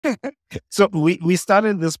So we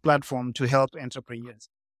started this platform to help entrepreneurs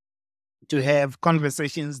to have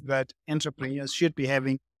conversations that entrepreneurs should be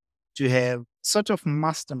having, to have sort of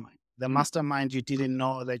mastermind, the mastermind you didn't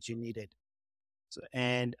know that you needed. So,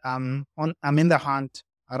 and I'm in the hunt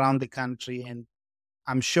around the country, and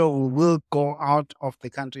I'm sure we will go out of the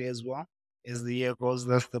country as well as the year goes.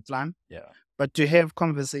 That's the plan. Yeah. But to have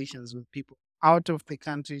conversations with people out of the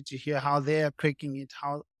country to hear how they are cracking it,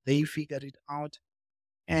 how they figured it out,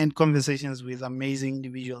 and conversations with amazing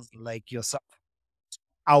individuals like yourself,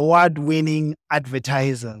 award-winning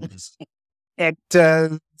advertisers,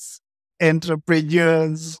 actors,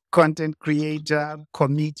 entrepreneurs, content creator,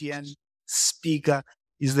 comedian, speaker.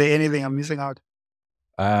 Is there anything I'm missing out?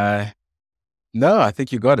 No, I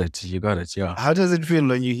think you got it. You got it. Yeah. How does it feel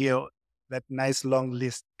when you hear that nice long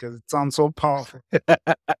list? Because it sounds so powerful.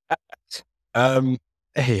 um,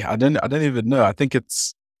 Hey, I don't even know. I think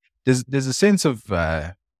there's a sense of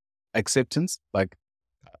acceptance. Like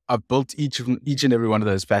I've built each and every one of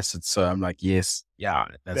those facets. So I'm like, yes, yeah,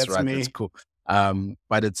 that's right. me. That's cool.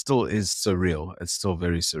 But it still is surreal. It's still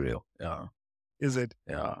very surreal. Yeah. Is it?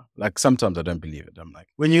 Yeah. Like sometimes I don't believe it. I'm like,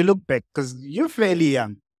 When you look back, because you're fairly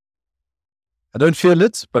young. I don't feel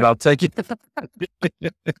it, but I'll take it.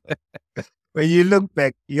 When you look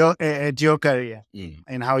back at your career Mm.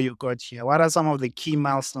 and how you got here, what are some of the key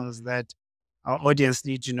milestones that our audience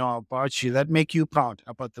need to know about you that make you proud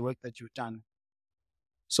about the work that you've done?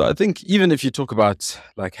 So I think even if you talk about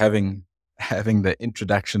like having the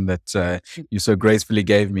introduction that you so gracefully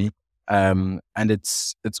gave me, and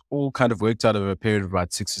it's all kind of worked out over a period of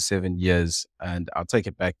about 6 or 7 years, and I'll take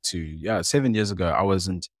it back to 7 years ago. I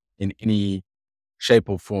wasn't in any shape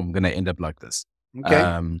or form going to end up like this.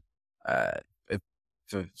 Okay. Uh,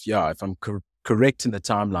 if I'm correct in the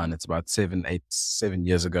timeline, it's about 7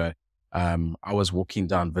 years ago. I was walking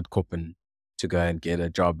down Witkoppen to go and get a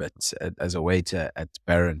job as a waiter at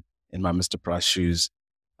Baron in my Mr. Price shoes.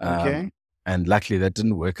 Okay. And luckily that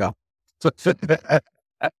didn't work out.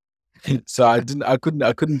 So I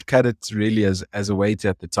couldn't cut it really as a waiter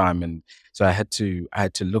at the time. And so I had to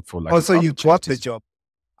look for like. Also, you got the job.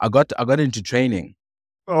 I got into training,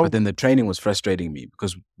 Oh, but then the training was frustrating me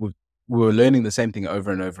because we were learning the same thing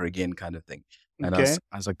over and over again kind of thing. And okay.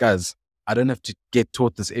 I was like, guys, I don't have to get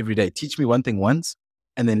taught this every day. Teach me one thing once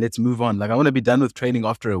and then let's move on. Like I want to be done with training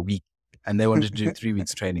after a week. And they wanted to do 3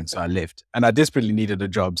 weeks training. So I left and I desperately needed a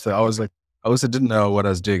job. So I was like, I also didn't know what I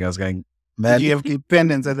was doing. I was going, man. Did you have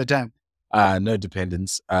dependents at the time? No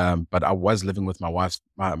dependents. But I was living with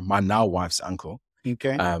my now wife's uncle.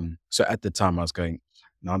 Okay. So at the time I was going,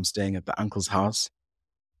 now I'm staying at the uncle's house.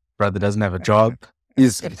 Brother doesn't have a job.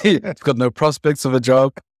 He's got no prospects of a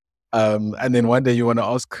job. And then one day you want to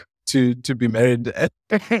ask to be married.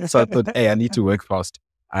 So I thought, hey, I need to work fast.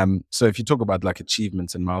 So if you talk about like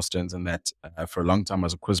achievements and milestones and that, for a long time I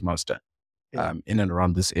was a quiz master, in and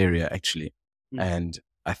around this area actually. And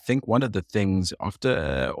I think one of the things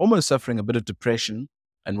after almost suffering a bit of depression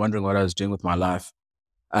and wondering what I was doing with my life,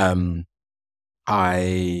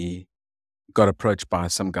 I got approached by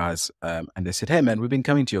some guys, and they said, hey man, we've been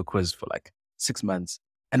coming to your quiz for like 6 months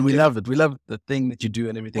and we love it. We love the thing that you do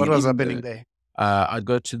and everything. What And was even happening there? I'd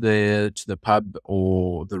go to the pub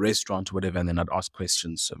or the restaurant or whatever, and then I'd ask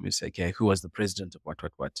questions. So we say, okay, who was the president of what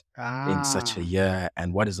in such a year,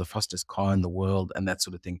 and what is the fastest car in the world, and that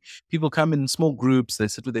sort of thing. People come in small groups, they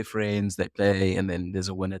sit with their friends, they play, and then there's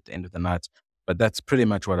a win at the end of the night. But that's pretty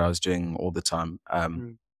much what I was doing all the time.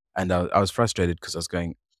 And I was frustrated because I was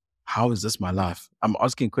going, how is this my life? I'm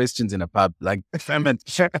asking questions in a pub, like,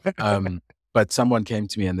 but someone came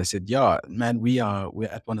to me and they said, yeah, man, we're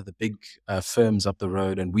at one of the big firms up the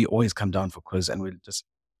road and we always come down for quiz and we just,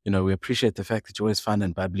 we appreciate the fact that you're always fun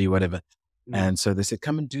and bubbly, whatever. And so they said,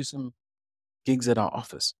 come and do some gigs at our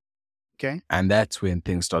office. Okay. And that's when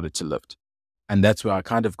things started to lift. And that's where I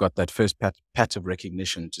kind of got that first pat of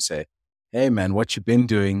recognition to say, hey man, what you've been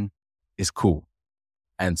doing is cool.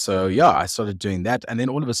 And so, I started doing that. And then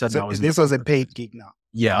all of a sudden this was a paid gig now.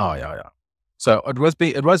 Yeah. So it was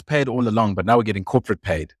paid all along, but now we're getting corporate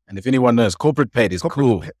paid. And if anyone knows, corporate paid is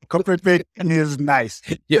cool. Corporate paid is nice.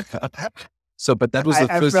 Yeah. So, but that was the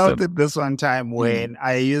first. I felt it this one time when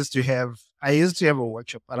I used to have a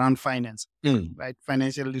workshop around finance, right?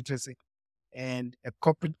 Financial literacy. And a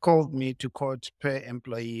corporate called me to quote per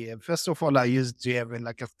employee. First of all, I used to have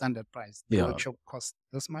like a standard price. The workshop cost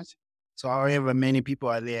this much. So however many people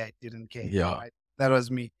are there, I didn't care. Yeah. Right? That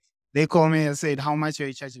was me. They called me and said, how much are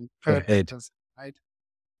you charging per person? Right?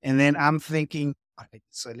 And then I'm thinking, all right,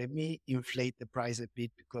 so let me inflate the price a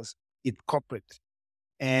bit because it's corporate.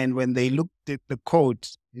 And when they looked at the code,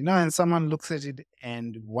 and someone looks at it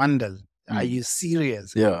and wonders, are you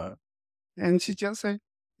serious? Yeah. And she just said,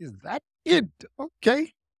 "Is that it?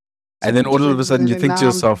 Okay." And then all of a sudden you think to Now I'm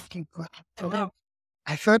yourself, thinking, "Wow."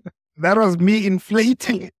 I thought that was me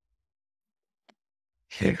inflating it.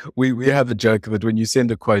 we have a joke that when you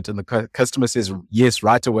send a quote and the customer says, yes,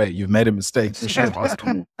 right away, you've made a mistake. You should have asked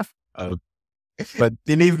more. But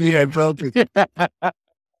believe me, I felt it.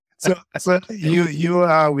 So you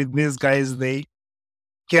are with these guys.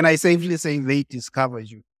 Can I safely say they discovered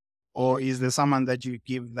you, or is there someone that you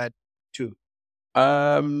give that to?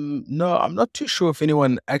 no, I'm not too sure if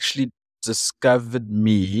anyone actually discovered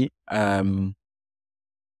me.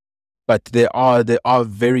 But there are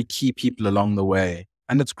very key people along the way,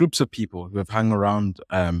 and it's groups of people who have hung around,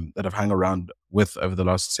 that I've hung around with over the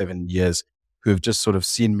last 7 years, who have just sort of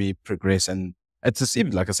seen me progress. And it's the same,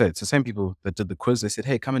 like I said, it's the same people that did the quiz. They said,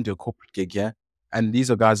 "Hey, come and do a corporate gig here." And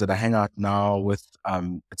these are guys that I hang out now with.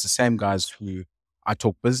 It's the same guys who I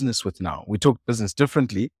talk business with now. We talk business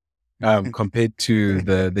differently, compared to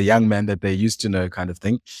the young man that they used to know, kind of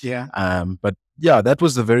thing. Yeah. But yeah, that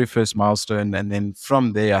was the very first milestone. And then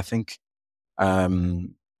from there, I think,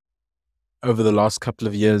 over the last couple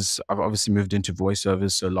of years, I've obviously moved into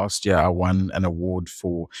voiceovers. So last year I won an award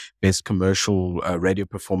for best commercial radio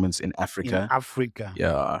performance in Africa. In Africa.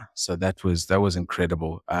 Yeah. So that was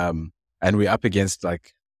incredible. And we're up against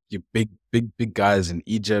like you big guys in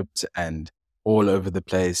Egypt and all over the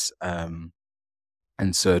place. And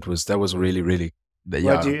so that was really, really,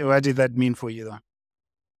 yeah. What did that mean for you though?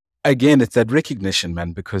 Again, it's that recognition,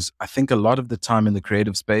 man, because I think a lot of the time in the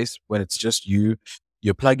creative space, when it's just you're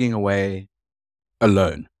plugging away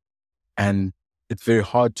alone, and it's very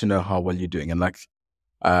hard to know how well you're doing. And like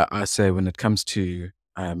I say, when it comes to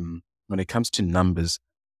numbers,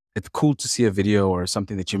 it's cool to see a video or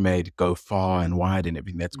something that you made go far and wide and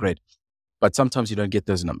everything. That's great. But sometimes you don't get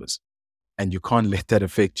those numbers, and you can't let that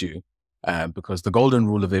affect you, because the golden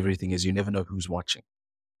rule of everything is you never know who's watching.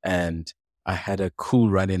 And I had a cool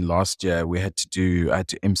run in last year. I had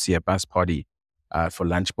to MC a bus party for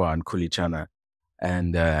lunch bar in Kulichana.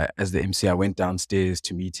 And as the MC, I went downstairs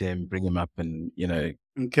to meet him, bring him up, and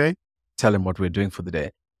okay, tell him what we're doing for the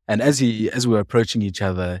day. And as we were approaching each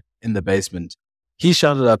other in the basement, he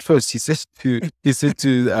shouted out first. He said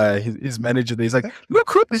to his manager, he's like,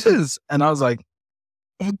 "Look who this is!" And I was like,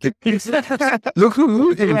 "Look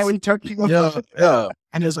who yeah, we're talking about. Yeah.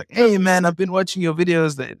 And he was like, "Hey man, I've been watching your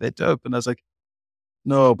videos. They're dope." And I was like,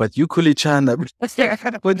 "No, but you Kuli-chan, what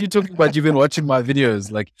are you talking about? You've been watching my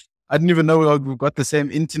videos." Like, I didn't even know we've got the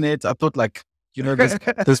same internet. I thought like,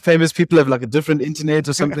 those famous people have like a different internet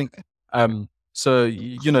or something. So,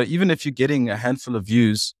 even if you're getting a handful of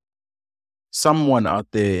views, someone out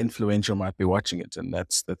there influential might be watching it. And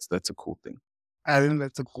that's a cool thing. I think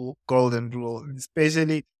that's a cool golden rule,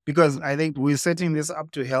 especially because I think we're setting this up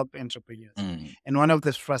to help entrepreneurs. And one of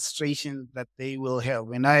the frustrations that they will have,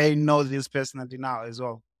 and I know this personally now as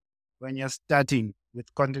well, when you're starting with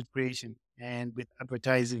content creation and with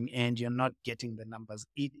advertising and you're not getting the numbers,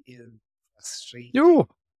 it is frustrating.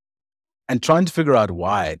 And trying to figure out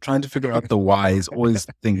why, the why is always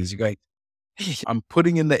the thing. Is you're going, "Hey, I'm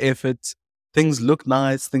putting in the effort. Things look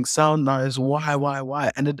nice. Things sound nice.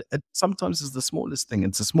 Why? And it sometimes is the smallest thing.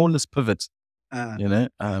 It's the smallest pivot.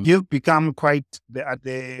 You've become quite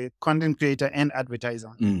the content creator and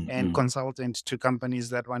advertiser and consultant to companies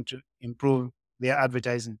that want to improve their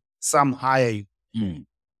advertising. Some hire you.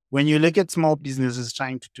 When you look at small businesses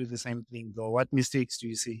trying to do the same thing, though, what mistakes do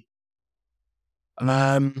you see?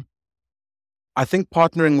 I think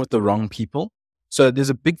partnering with the wrong people. So there's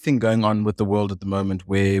a big thing going on with the world at the moment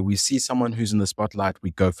where we see someone who's in the spotlight,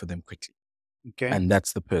 we go for them quickly. Okay. And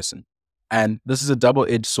that's the person. And this is a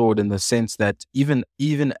double-edged sword in the sense that even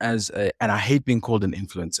as and I hate being called an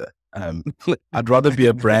influencer. I'd rather be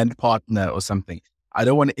a brand partner or something. I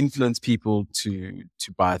don't want to influence people to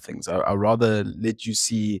buy things. I'd rather let you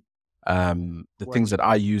see the things that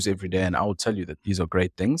I use every day, and I will tell you that these are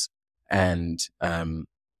great things. And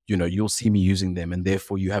you'll see me using them, and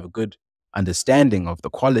therefore you have a good understanding of the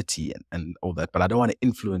quality and all that, but I don't want to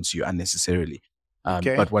influence you unnecessarily.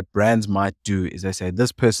 But what brands might do is they say,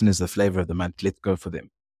 "This person is the flavor of the month. Let's go for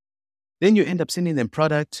them." Then you end up sending them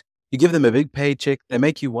product. You give them a big paycheck. They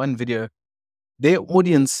make you one video. Their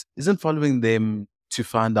audience isn't following them to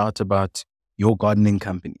find out about your gardening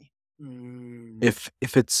company. If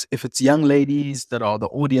it's young ladies that are the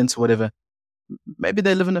audience or whatever, maybe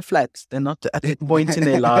they live in a flat. They're not at that point in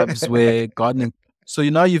their lives where gardening. So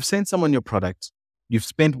now you've sent someone your product. You've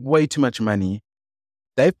spent way too much money.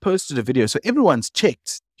 They've posted a video. So everyone's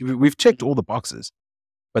checked. We've checked all the boxes,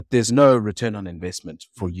 but there's no return on investment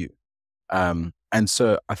for you. And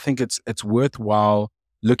so I think it's worthwhile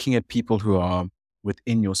looking at people who are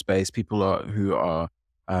within your space, people who are,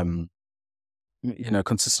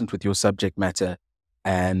 consistent with your subject matter.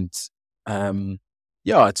 And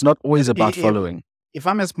it's not always about following. If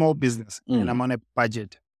I'm a small business and I'm on a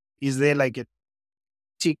budget, is there like a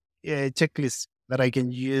checklist that I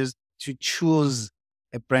can use to choose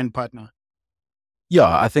a brand partner?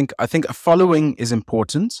 Yeah, I think a following is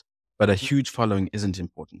important, but a huge following isn't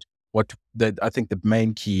important. I think the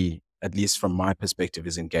main key, at least from my perspective,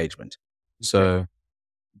 is engagement. So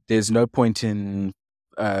there's no point in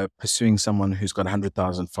pursuing someone who's got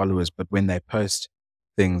 100,000 followers, but when they post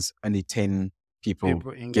things, only 10 people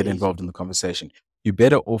get involved in the conversation. You're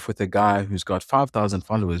better off with a guy who's got 5,000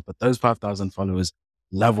 followers, but those 5,000 followers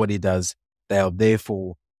love what he does. They are there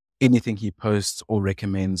for anything he posts or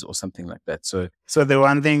recommends or something like that. So the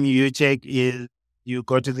one thing you check is you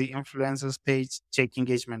go to the influencers page, check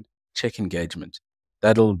engagement. Check engagement.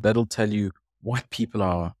 That'll tell you what people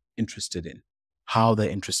are interested in, how they're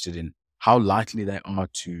interested in, how likely they are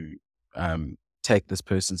to take this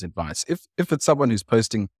person's advice. If it's someone who's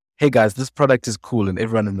posting, hey guys, this product is cool, and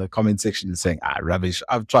everyone in the comment section is saying, rubbish,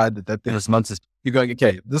 I've tried it, that thing is nonsense. You're going,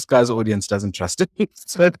 okay, this guy's audience doesn't trust it.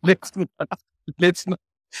 So let's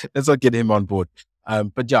not get him on board.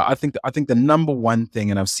 But yeah, I think the number one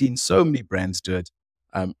thing, and I've seen so many brands do it.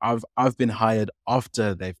 I've been hired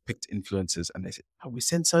after they've picked influencers, and they said, we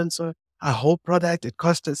sent so and so a whole product. It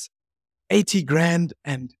cost us 80 grand,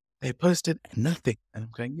 and they posted nothing. And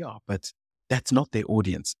I'm going, yeah, but that's not their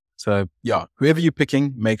audience. So yeah, whoever you're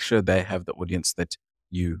picking, make sure they have the audience that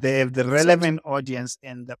they have the relevant audience,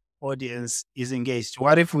 and the audience is engaged.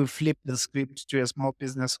 What if we flip the script to a small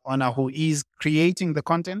business owner who is creating the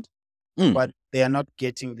content, but they are not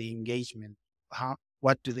getting the engagement?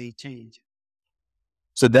 What do they change?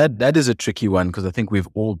 So that is a tricky one, because I think we've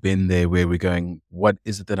all been there where we're going, what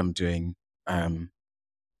is it that I'm doing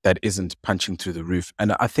that isn't punching through the roof?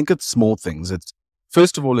 And I think it's small things. It's,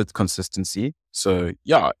 first of all, it's consistency. So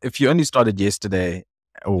yeah, if you only started yesterday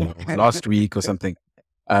or last week or something,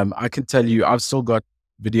 I can tell you, I've still got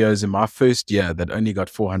videos in my first year that only got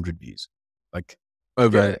 400 views. Like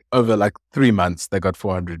over like 3 months, they got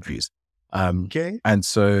 400 views. And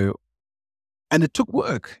so, and it took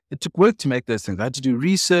work. It took work to make those things. I had to do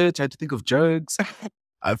research. I had to think of jokes.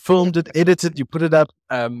 I filmed it, edited, you put it up.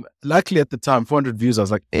 Luckily at the time, 400 views, I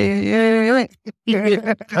was like, now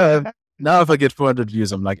if I get 400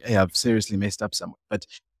 views, I'm like, hey, I've seriously messed up somewhere. But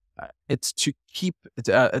it's to keep,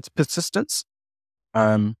 it's persistence.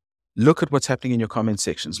 Look at what's happening in your comment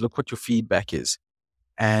sections. Look what your feedback is.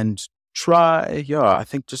 And try, I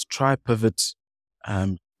think just try pivot.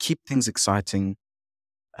 Keep things exciting.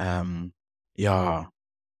 I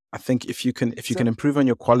think if you can improve on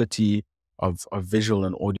your quality of visual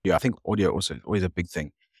and audio, I think audio also is always a big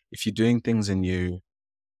thing. If you're doing things and you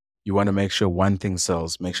want to make sure one thing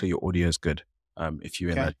sells, make sure your audio is good. If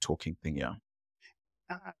you're in that talking thing,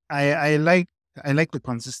 I like the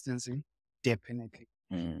consistency, definitely.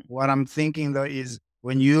 What I'm thinking though is,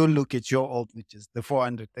 when you look at your old pictures, the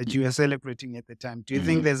 400 that you were celebrating at the time, do you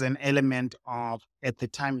think there's an element of, at the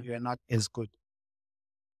time you are not as good?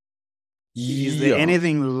 Is there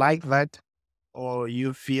anything like that? Or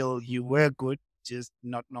you feel you were good, just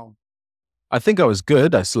not known? I think I was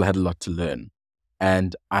good. I still had a lot to learn.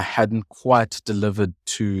 And I hadn't quite delivered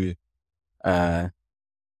to the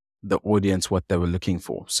audience what they were looking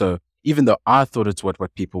for. So even though I thought it's what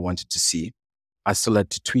people wanted to see, I still had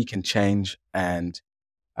to tweak and change. And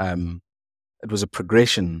it was a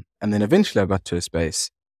progression. And then eventually I got to a space,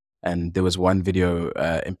 and there was one video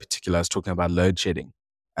in particular, I was talking about load shedding.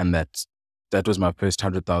 And that was my first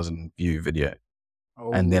 100,000 view video.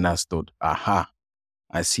 And then I thought, aha,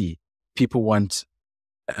 I see. People want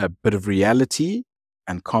a bit of reality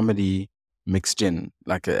and comedy mixed in,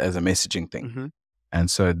 like as a messaging thing. And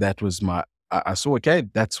so that was I saw, okay,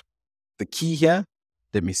 that's the key here.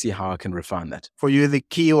 Let me see how I can refine that. For you, the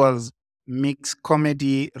key was mix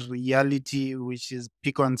comedy, reality, which is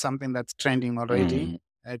pick on something that's trending already,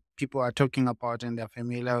 that people are talking about and they're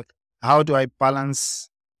familiar with. How do I balance,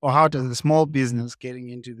 or how does a small business getting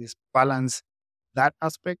into this balance that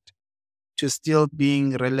aspect to still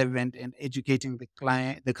being relevant and educating the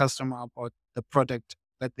client, the customer, about the product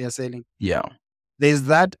that they're selling? Yeah. There's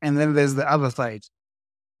that, and then there's the other side.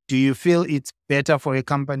 Do you feel it's better for a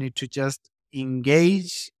company to just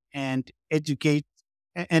engage and educate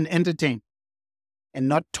and entertain and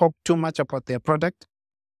not talk too much about their product?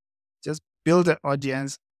 Just build an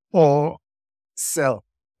audience, or sell?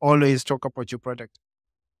 Always talk about your product.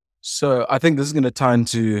 So I think this is going to tie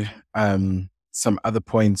into some other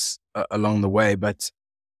points along the way, but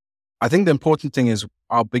I think the important thing is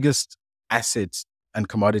our biggest asset and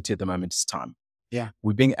commodity at the moment is time. Yeah.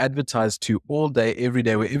 We're being advertised to all day, every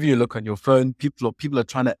day. Wherever you look on your phone, people are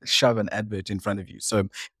trying to shove an advert in front of you. So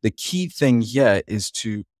the key thing here is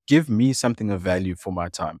to give me something of value for my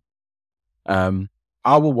time.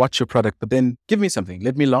 I will watch your product, but then give me something.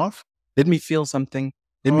 Let me laugh. Let me feel something.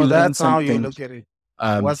 Let me learn That's how something. you look at it.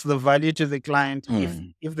 What's the value to the client?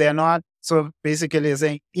 If they're not, so basically you're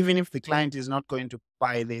saying, even if the client is not going to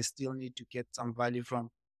buy, they still need to get some value from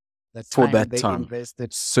the for time that they time.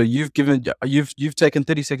 invested. So you've taken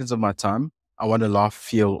 30 seconds of my time. I want to laugh,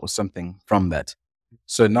 feel, or something from that.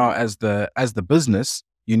 So now as the business,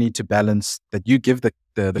 you need to balance that you give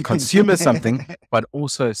the consumer something, but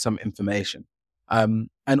also some information. And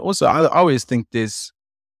also I always think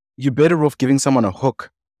you're better off giving someone a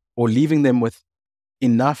hook or leaving them with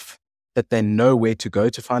enough that they know where to go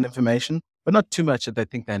to find information, but not too much that they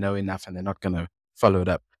think they know enough and they're not going to follow it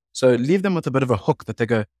up. So leave them with a bit of a hook that they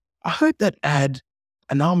go, I heard that ad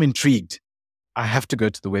and now I'm intrigued. I have to go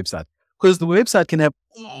to the website, because the website can have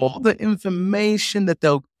all the information that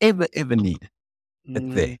they'll ever need.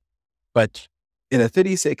 It's there. But in a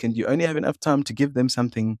 30-second, you only have enough time to give them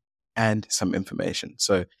something and some information.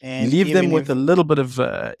 So And leave them even with a little bit of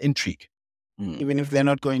intrigue. even if they're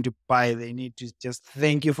not going to buy, they need to just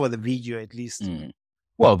thank you for the video at least.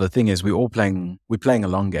 Well, the thing is, we're playing a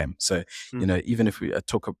long game. So, even if we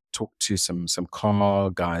talk to some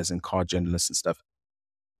car guys and car journalists and stuff,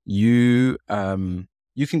 you can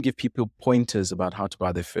give people pointers about how to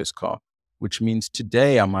buy their first car, which means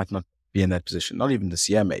today I might not be in that position, not even this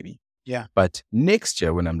year, maybe. Yeah. But next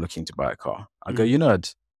year when I'm looking to buy a car, I go, you know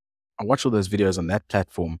what? I watch all those videos on that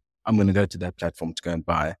platform. I'm going to go to that platform to go and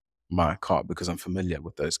buy my car because I'm familiar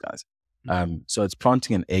with those guys. So it's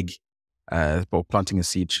planting an egg, or planting a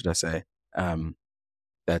seed, should I say,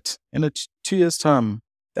 that in 2 years' time,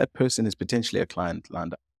 that person is potentially a client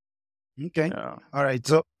lined up. Okay. Yeah. All right.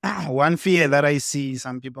 So one fear that I see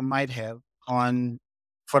some people might have on,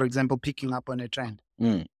 for example, picking up on a trend.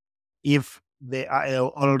 If there are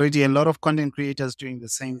already a lot of content creators doing the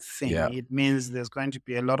same thing, it means there's going to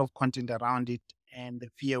be a lot of content around it. And the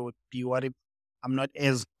fear would be, what if I'm not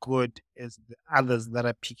as good as the others that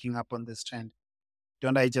are picking up on this trend?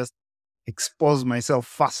 Don't I just expose myself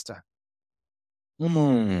faster?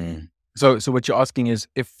 So what you're asking is,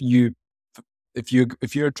 if you're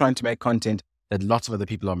trying to make content that lots of other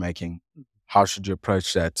people are making, how should you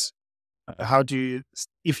approach that? How do you,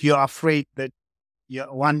 if you're afraid that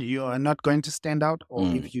you are not going to stand out, or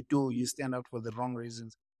if you do, you stand out for the wrong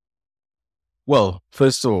reasons? Well,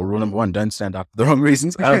 first of all, rule number one: don't stand out for the wrong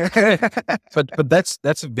reasons. But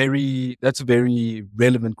that's a very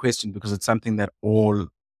relevant question, because it's something that all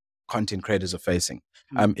content creators are facing.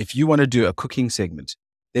 If you want to do a cooking segment,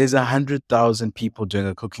 there's 100,000 people doing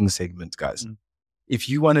a cooking segment, guys. If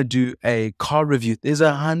you want to do a car review, there's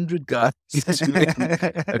 100 guys doing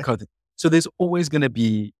a car. So there's always going to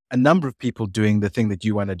be a number of people doing the thing that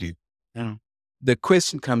you want to do. The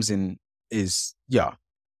question comes in is,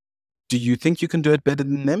 do you think you can do it better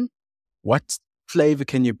than them? What flavor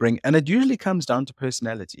can you bring? And it usually comes down to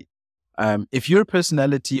personality. If you're a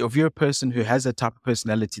personality, or if you're a person who has a type of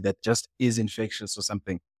personality that just is infectious or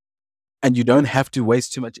something, and you don't have to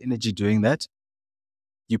waste too much energy doing that,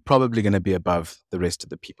 you're probably going to be above the rest of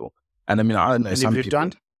the people. And I mean, I don't know, some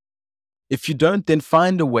people. If you don't, then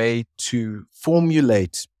find a way to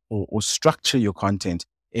formulate or structure your content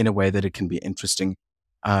in a way that it can be interesting.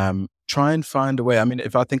 Try and find a way. I mean,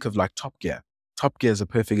 if I think of like Top Gear is a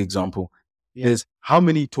perfect example. There's how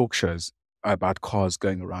many talk shows about cars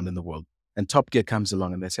going around in the world, and Top Gear comes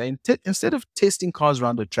along and they say, instead of testing cars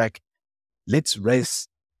around a track, let's race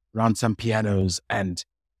around some pianos, and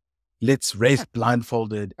let's race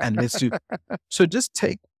blindfolded, and let's do. So just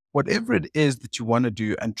take whatever it is that you want to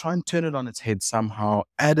do and try and turn it on its head somehow.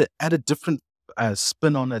 Add a different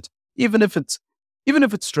spin on it, even if it's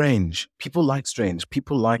strange. People like strange.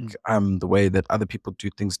 People like the way that other people do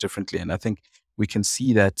things differently, and I think we can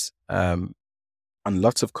see that on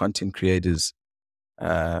lots of content creators,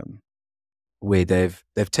 where they've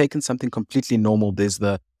taken something completely normal. There's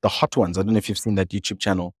the Hot Ones. I don't know if you've seen that YouTube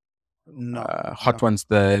channel. No. Hot Ones.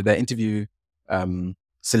 They interview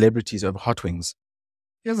celebrities over hot wings.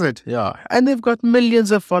 Is it? Yeah, and they've got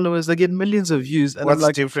millions of followers. They get millions of views. And what's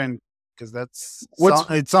different? Because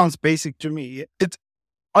it sounds basic to me. It's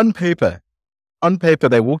on paper. On paper,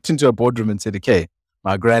 they walked into a boardroom and said, "Okay,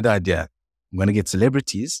 my grand idea. I'm going to get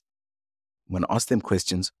celebrities. I'm going to ask them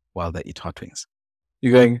questions while they eat hot wings."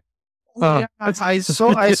 You're going, yeah, I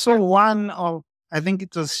saw one of, I think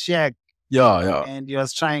it was Shaq. Yeah. And he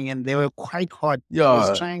was trying, and they were quite hot. Yeah. He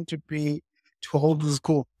was trying to hold this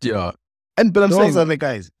cool. Yeah. But I'm saying, those are the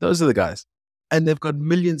guys. Those are the guys. and they've got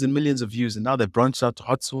millions and millions of views, and now they've branched out to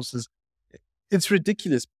hot sauces. It's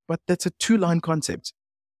ridiculous, but that's a 2-line concept.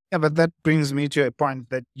 Yeah, but that brings me to a point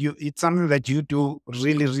that it's something that you do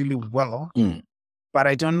really, really well. But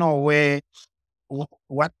I don't know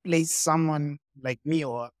what place someone like me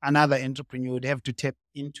or another entrepreneur would have to tap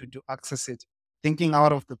into to access it, thinking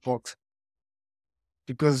out of the box.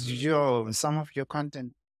 Because some of your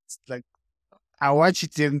content, it's like I watch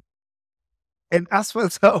it and ask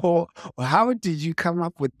myself, how did you come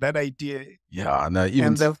up with that idea Yeah, no,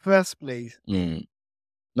 in the first place?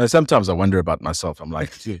 No, sometimes I wonder about myself. I'm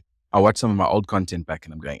like, I watch some of my old content back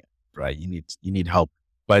and I'm going, right, you need help.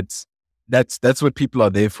 But that's what people are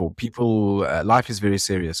there for. People, life is very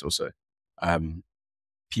serious also.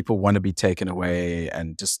 People want to be taken away,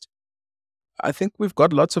 and just, I think we've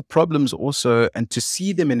got lots of problems also, and to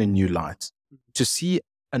see them in a new light, to see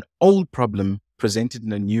an old problem presented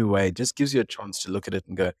in a new way just gives you a chance to look at it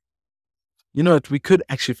and go, you know what, we could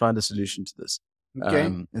actually find a solution to this. Okay.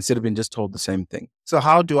 Instead of being just told the same thing. So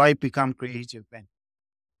how do I become creative then?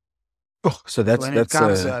 So that's when it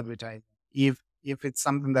comes to advertising, if it's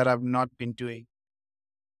something that I've not been doing,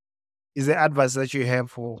 is there advice that you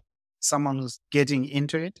have for someone who's getting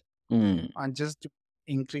into it and just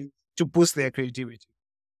to boost their creativity?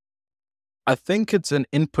 I think it's an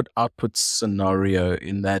input-output scenario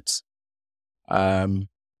in that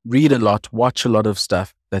read a lot, watch a lot of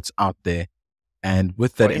stuff that's out there, and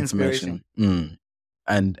with that information,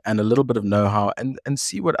 and a little bit of know-how, and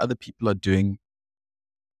see what other people are doing.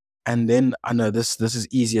 And then, I know this is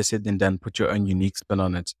easier said than done, put your own unique spin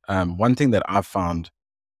on it. One thing that I've found,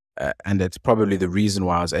 and it's probably the reason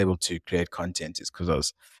why I was able to create content, is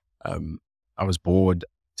because I was bored,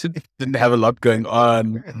 didn't have a lot going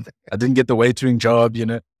on. I didn't get the waitering job,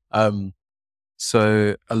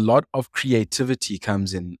 so a lot of creativity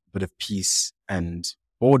comes in a bit of peace and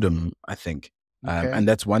boredom, I think. And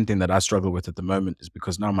that's one thing that I struggle with at the moment, is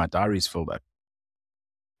because now my diary's filled up.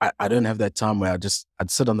 I don't have that time where I'd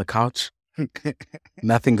sit on the couch,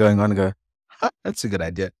 nothing going on, and go, that's a good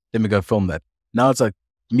idea. Let me go film that. Now it's like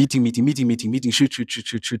meeting, shoot.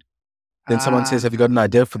 Then someone says, have you got an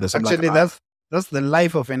idea for this? Actually, that's the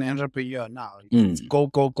life of an entrepreneur now. It's go,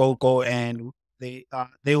 and they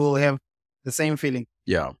will have the same feeling.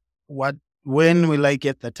 Yeah. When will I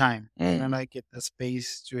get the time? When I get the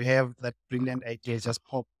space to have that brilliant idea just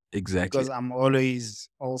pop? Exactly. Because I'm always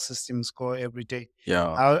all systems go every day.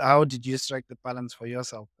 Yeah. How did you strike the balance for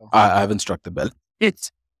yourself, though? I haven't struck the balance.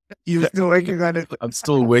 You're still working on it. I'm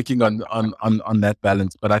still working on that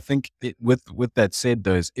balance. But I think with that said,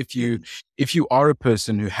 though, is if you are a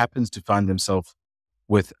person who happens to find themselves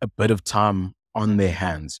with a bit of time on their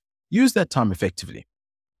hands, use that time effectively.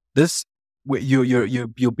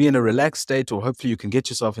 You'll be in a relaxed state, or hopefully you can get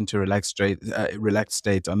yourself into a relaxed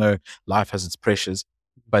state. I know life has its pressures,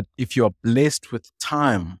 but if you're blessed with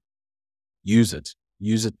time, use it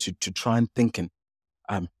to try and think and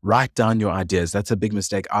write down your ideas. That's a big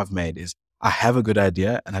mistake I've made, is I have a good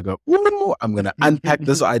idea and I go, I'm going to unpack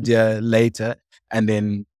this idea later, and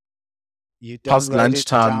then you past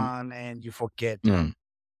lunchtime and you forget.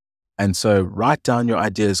 And so write down your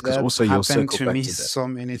ideas, because also you'll circle back to me that. so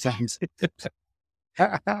many times.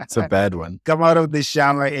 It's a bad one. Come out of the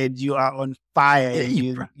shower and you are on fire.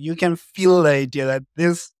 You can feel the idea that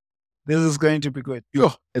this is going to be good.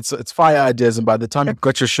 It's fire ideas, and by the time you've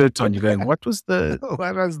got your shirt on, you're going, what was the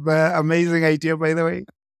amazing idea, by the way?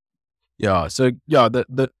 Yeah. So yeah,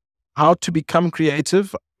 the how to become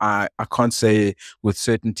creative, I can't say with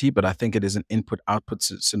certainty, but I think it is an input-output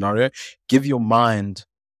scenario. Give your mind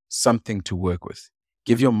something to work with.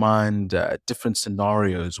 Give your mind different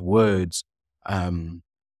scenarios, words, little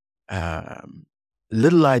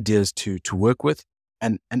ideas to work with,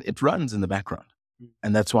 and it runs in the background.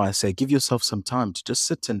 And that's why I say, give yourself some time to just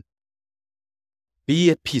sit and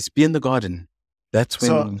be at peace, be in the garden. That's when.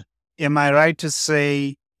 So, am I right to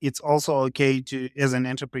say it's also okay to, as an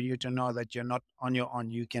entrepreneur, to know that you're not on your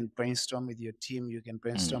own? You can brainstorm with your team. You can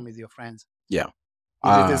brainstorm with your friends. Yeah.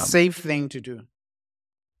 Is it a safe thing to do?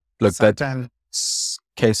 Look, that's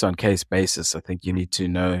case on case basis. I think you need to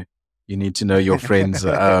know your friends.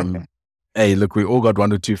 Hey, look, we all got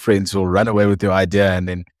one or two friends who'll run away with your idea, and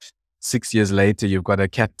then 6 years later, you've got a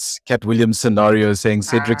Cat Williams scenario saying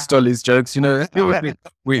Cedric stole his jokes.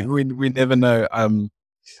 We never know.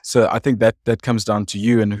 So I think that comes down to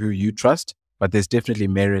you and who you trust. But there's definitely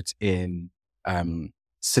merit in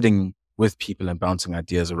sitting with people and bouncing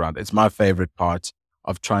ideas around. It's my favorite part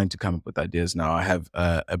of trying to come up with ideas now. I have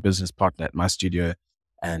a business partner at my studio,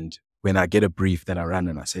 and when I get a brief, then I run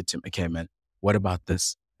and I say to him, okay, man, what about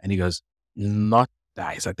this? And he goes, not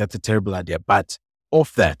that. He's like, that's a terrible idea, but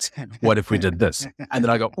off that, what if we did this? And then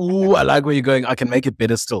I go, oh, I like where you're going. I can make it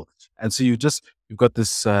better still. And so you've got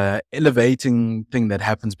this elevating thing that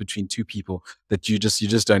happens between two people that you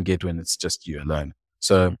just don't get when it's just you alone.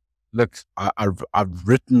 So look, I've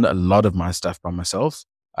written a lot of my stuff by myself.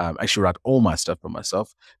 Actually write all my stuff by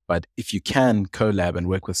myself. But if you can collab and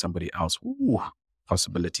work with somebody else, ooh,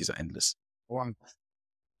 possibilities are endless. Wow.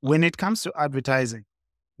 When it comes to advertising,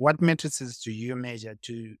 what metrics do you measure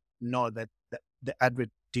to know that the advert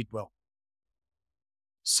did well?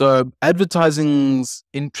 So advertising's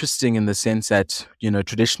interesting in the sense that,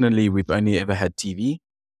 traditionally we've only ever had TV.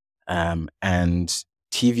 And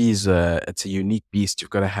TV it's a unique beast. You've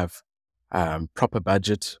got to have proper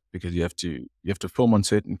budget because you have to film on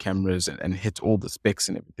certain cameras and hit all the specs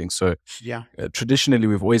and everything. So yeah, traditionally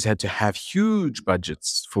we've always had to have huge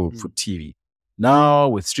budgets for TV. Now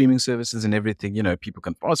with streaming services and everything, people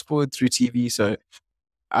can fast forward through TV. So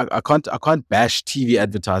I can't bash TV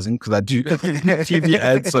advertising because I do TV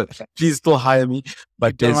ads. So please still hire me.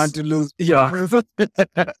 But you don't want to lose. Yeah.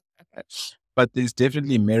 But there's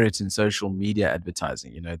definitely merit in social media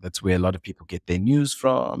advertising. That's where a lot of people get their news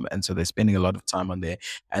from. And so they're spending a lot of time on there.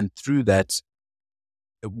 And through that,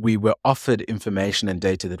 we were offered information and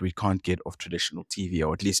data that we can't get off traditional TV,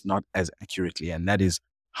 or at least not as accurately. And that is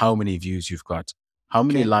how many views you've got, how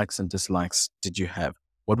many likes and dislikes did you have,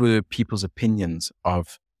 what were people's opinions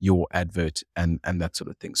of your advert, and that sort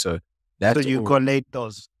of thing. So you collate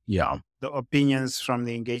those. Yeah. The opinions from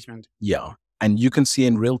the engagement. Yeah. And you can see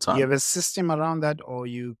in real time. You have a system around that, or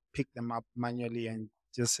you pick them up manually and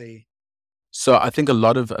just say. So I think a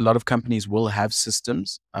lot of companies will have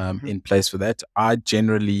systems in place for that. I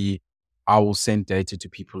will send data to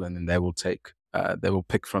people, and then they will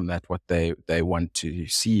pick from that what they want to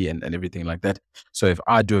see and everything like that. So if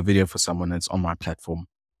I do a video for someone that's on my platform,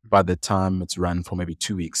 by the time it's run for maybe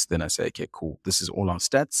 2 weeks, then I say, okay, cool, this is all our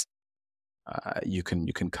stats. You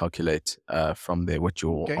can calculate from there what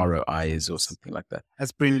your ROI is or something like that.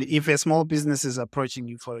 That's brilliant. If a small business is approaching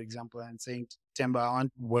you, for example, and saying, Themba, I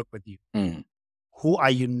want to work with you. Who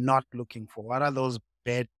are you not looking for? What are those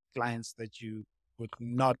bad clients that you would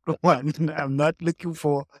not want? I'm not looking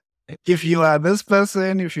for. If you are this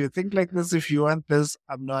person, if you think like this, if you want this,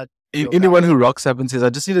 I'm not. Anyone who rocks up and says, I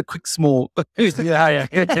just need a quick small. Yeah.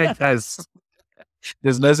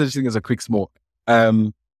 There's no such thing as a quick small.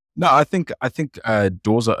 No, I think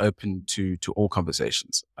doors are open to all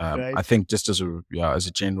conversations. Right. I think just as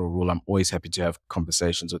a general rule, I'm always happy to have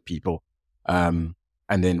conversations with people. And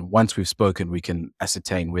then once we've spoken, we can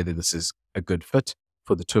ascertain whether this is a good fit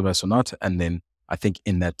for the two of us or not. And then I think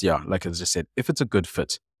in that, like I just said, if it's a good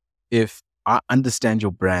fit, if I understand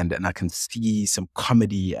your brand and I can see some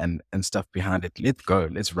comedy and stuff behind it, let's go,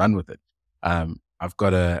 let's run with it. I've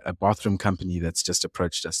got a bathroom company that's just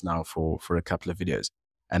approached us now for a couple of videos.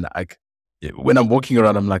 And when I'm walking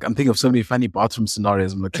around, I'm thinking of so many funny bathroom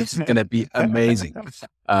scenarios. I'm like, this is going to be amazing.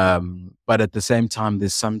 But at the same time,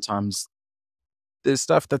 there's stuff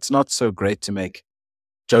that's not so great to make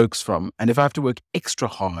jokes from. And if I have to work extra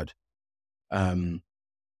hard, some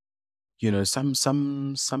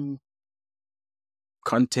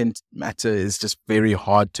content matter is just very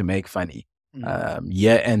hard to make funny.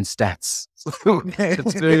 Year-end stats.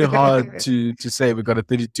 It's very hard to say we've got a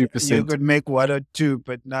 32%. You could make 1 or 2,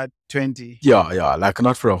 but not 20. Yeah, like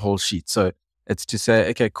not for a whole sheet. So it's to say,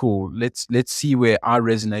 okay, cool. Let's see where I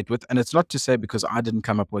resonate with. And it's not to say because I didn't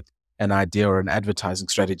come up with an idea or an advertising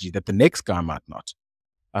strategy that the next guy might not.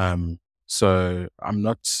 So I'm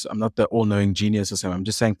not the all-knowing genius or something. I'm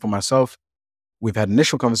just saying for myself, we've had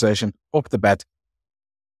initial conversation off the bat.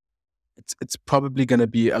 It's probably going to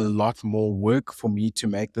be a lot more work for me to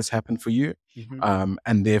make this happen for you.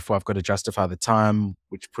 And therefore I've got to justify the time,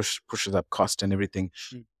 which pushes up cost and everything.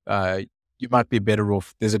 You might be better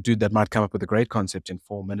off. There's a dude that might come up with a great concept in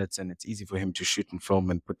 4 minutes and it's easy for him to shoot and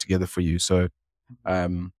film and put together for you. So,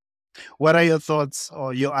 what are your thoughts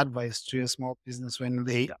or your advice to a small business when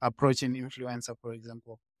they approach an influencer, for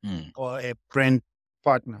example, or a brand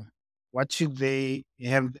partner? What should they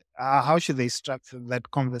have? How should they structure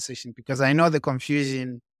that conversation? Because I know the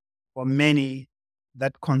confusion for many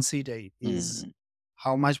that consider it is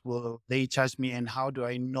how much will they charge me, and how do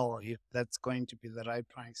I know if that's going to be the right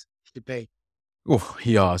price to pay? Oh,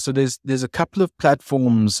 yeah. So there's a couple of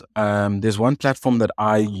platforms. There's one platform that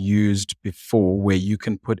I used before where you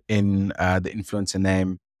can put in the influencer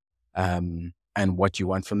name and what you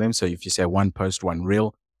want from them. So if you say one post, one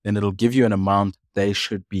reel, then it'll give you an amount they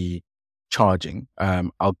should be charging.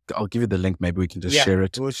 I'll give you the link. Maybe we can just share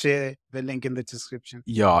it. We'll share the link in the description.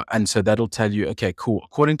 Yeah. And so that'll tell you, okay, cool.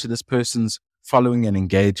 According to this person's following and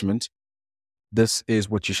engagement, this is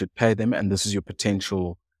what you should pay them, and this is your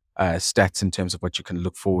potential stats in terms of what you can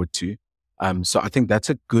look forward to. So I think that's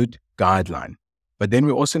a good guideline. But then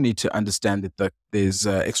we also need to understand that there's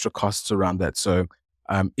extra costs around that. So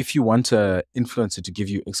if you want an influencer to give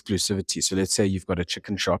you exclusivity, so let's say you've got a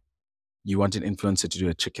chicken shop, you want an influencer to do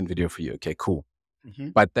a chicken video for you. Okay, cool.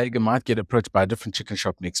 But they might get approached by a different chicken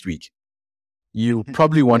shop next week. You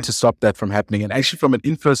probably want to stop that from happening. And actually, from an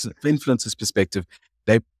influencer's perspective,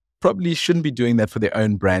 they probably shouldn't be doing that for their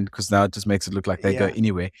own brand, because now it just makes it look like they go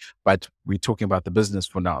anywhere. But we're talking about the business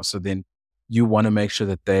for now. So then you want to make sure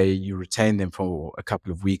that you retain them for a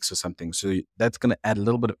couple of weeks or something. So that's going to add a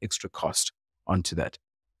little bit of extra cost onto that,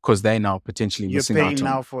 because they're now potentially missing out on. You're paying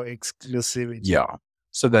now for exclusivity. Yeah.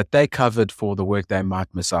 So that they're covered for the work they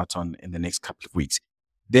might miss out on in the next couple of weeks.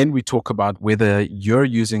 Then we talk about whether you're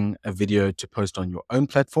using a video to post on your own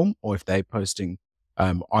platform or if they're posting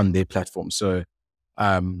on their platform. So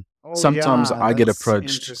sometimes I get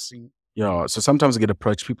approached. Yeah. So sometimes I get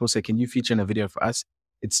approached. People say, can you feature in a video for us?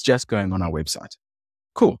 It's just going on our website.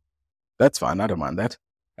 Cool. That's fine. I don't mind that.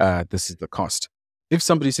 This is the cost. If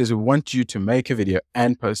somebody says, we want you to make a video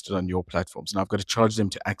and post it on your platforms, now I've got to charge them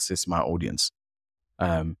to access my audience.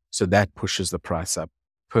 So that pushes the price up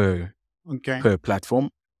per platform.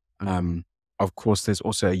 Of course, there's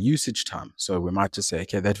also a usage time. So we might just say,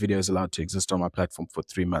 okay, that video is allowed to exist on my platform for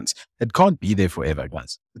 3 months. It can't be there forever,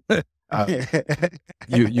 guys.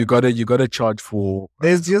 You gotta charge for.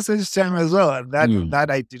 There's usage time as well. That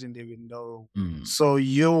I didn't even know. So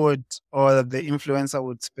you would, or the influencer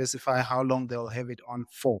would specify how long they'll have it on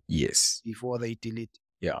for. Yes. Before they delete.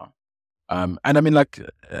 Yeah. And I mean, like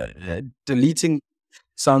deleting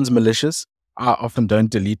sounds malicious. I often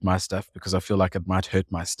don't delete my stuff because I feel like it might hurt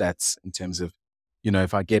my stats in terms of,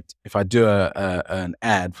 if I do an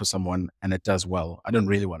ad for someone and it does well, I don't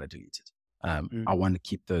really want to delete it. I want to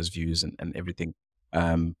keep those views and everything.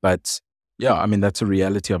 But yeah, I mean, that's a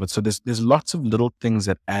reality of it. So there's lots of little things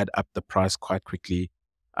that add up the price quite quickly,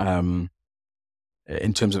 in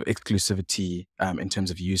terms of exclusivity, in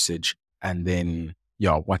terms of usage, and then,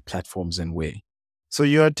 what platforms and where. So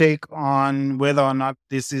your take on whether or not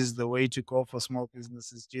this is the way to go for small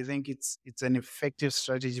businesses, do you think it's an effective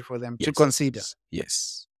strategy for them to consider?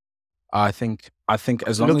 Yes. I think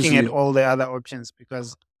as long as looking at all the other options,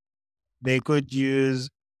 because they could use,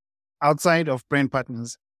 outside of brand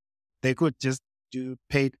partners, they could just do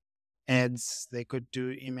paid ads, they could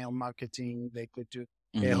do email marketing, they could do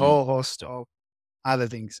a whole host of other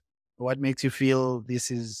things. What makes you feel this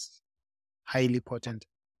is highly potent?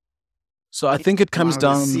 So I think it comes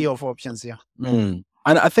down to sea of options, and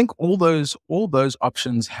I think all those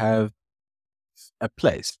options have a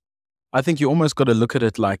place. I think you almost got to look at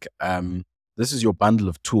it like this is your bundle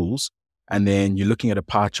of tools, and then you're looking at a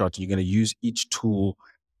pie chart. And you're going to use each tool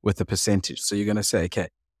with a percentage. So you're going to say, okay,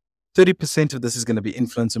 30% of this is going to be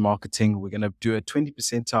influencer marketing. We're going to do a 20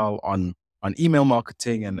 percentile on email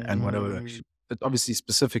marketing and whatever. But obviously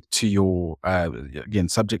specific to your, again,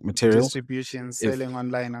 subject material. Distribution, selling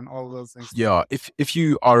online and all those things. Yeah. If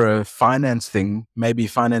you are a finance thing, maybe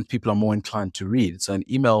finance people are more inclined to read. So an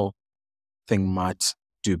email thing might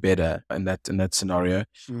do better in that scenario.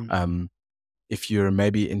 If you're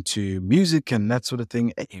maybe into music and that sort of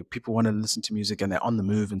thing, people want to listen to music and they're on the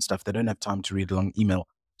move and stuff. They don't have time to read a long email.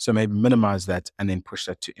 So maybe minimize that and then push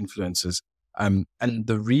that to influencers. And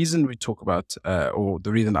the reason we talk about, or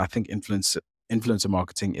the reason I think influencer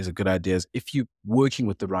marketing is a good idea is if you're working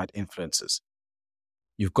with the right influencers,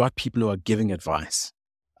 you've got people who are giving advice.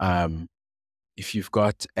 If you've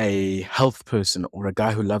got a health person or a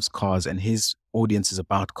guy who loves cars and his audience is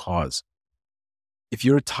about cars, if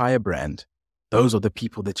you're a tire brand, those are the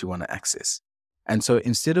people that you want to access. And so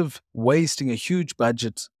instead of wasting a huge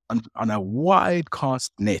budget on a wide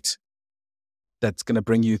cast net that's going to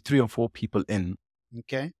bring you 3 or 4 people in,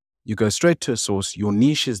 you go straight to a source. Your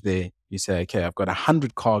niche is there. You say, okay, I've got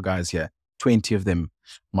 100 car guys here. 20 of them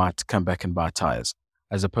might come back and buy tires,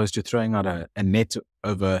 as opposed to throwing out a net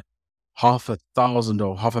over 500,000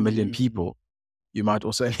 or 500,000 people. You might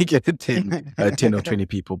also only get 10 or 20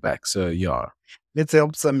 people back. So yeah. Let's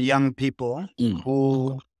help some young people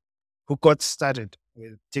who got started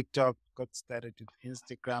with TikTok, got started with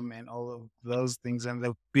Instagram and all of those things, and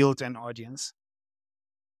they've built an audience,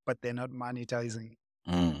 but they're not monetizing.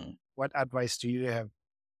 What advice do you have?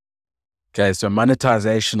 Okay, so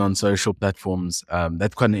monetization on social platforms,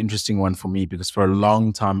 that's quite an interesting one for me because for a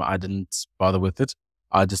long time I didn't bother with it.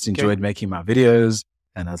 I just enjoyed making my videos.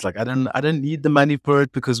 And I was like, I don't need the money for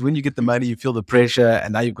it, because when you get the money, you feel the pressure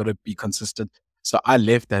and now you've got to be consistent. So I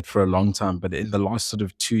left that for a long time, but in the last sort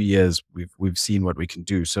of 2 years, we've seen what we can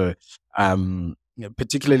do. So,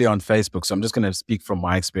 particularly on Facebook. So I'm just going to speak from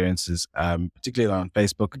my experiences. Particularly on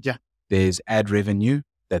Facebook, Yeah. there's ad revenue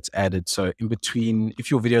that's added. So in between, if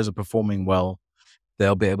your videos are performing well,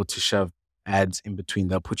 they'll be able to shove ads in between.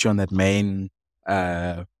 They'll put you on that main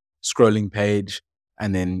scrolling page,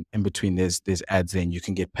 and then in between there's ads. Then you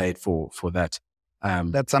can get paid for that.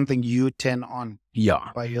 That's something you turn on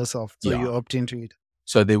Yeah, by yourself. So you opt into it.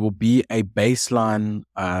 So there will be a baseline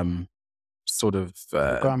sort of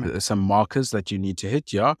Requirement. some markers that you need to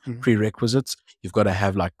hit. Yeah, Mhm. prerequisites. You've got to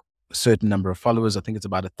have like a certain number of followers. I think it's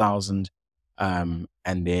about 1,000. And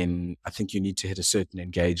then I think you need to hit a certain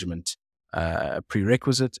engagement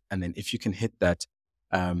prerequisite. And then if you can hit that,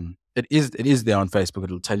 it is there on Facebook.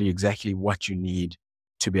 It'll tell you exactly what you need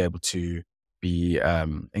to be able to be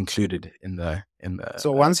included in the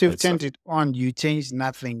So once you've paid stuff. turned it on, you change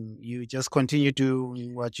nothing. You just continue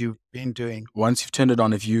doing what you've been doing. Once you've turned it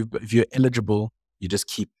on, if you're eligible, you just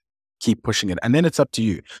keep pushing it, and then it's up to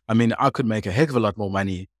you. I mean, I could make a heck of a lot more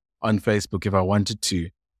money on Facebook if I wanted to,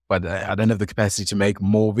 but I don't have the capacity to make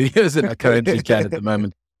more videos than I currently can at the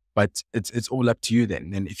moment. But it's all up to you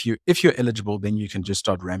then. And if you're eligible, then you can just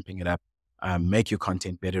start ramping it up, make your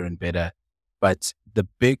content better and better. But the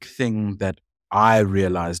big thing that I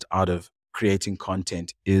realized out of creating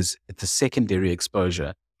content is the secondary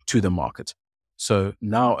exposure to the market. So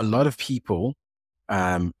now a lot of people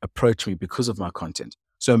approach me because of my content.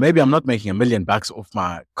 So maybe I'm not making $1 million off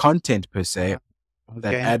my content per se,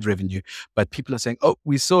 that Okay. ad revenue, but people are saying, "Oh,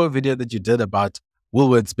 we saw a video that you did about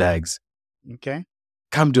Woolworths bags. Okay.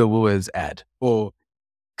 Come do a Woolworths ad, or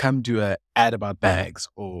come do a ad about bags,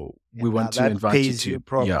 or we Now want to that invite you pays to." you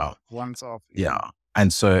proper Yeah, once off. yeah.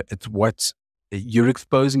 And so it's what you're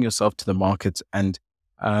exposing yourself to the market, and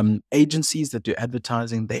agencies that do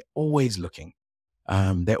advertising, they're always looking.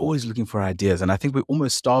 They're always looking for ideas, and I think we're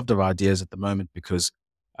almost starved of ideas at the moment because,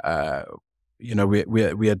 uh,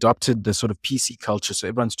 we adopted the sort of PC culture, so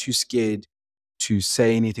everyone's too scared to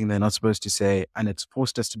say anything they're not supposed to say, and it's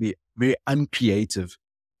forced us to be very uncreative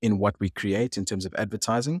in what we create in terms of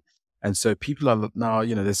advertising. And so people are now,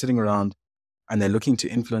 they're sitting around and they're looking to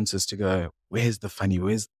influencers to go, "Where's the funny?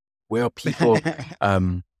 Where are people?"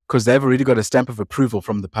 Because they've already got a stamp of approval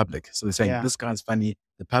from the public, so they're saying, Yeah. "This guy's funny.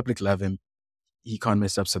 The public love him. He can't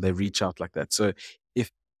mess up," so they reach out like that. So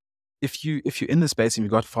if you're in the space and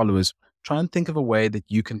you've got followers, try and think of a way that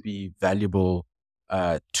you can be valuable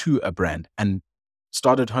to a brand, and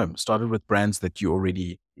start at home. Start it with brands that you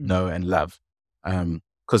already know and love,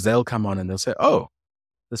 because they'll come on and they'll say, "Oh,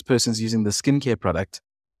 this person's using the skincare product,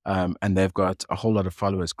 and they've got a whole lot of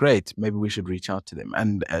followers. Great, maybe we should reach out to them."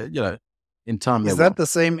 And in time they Is that will. the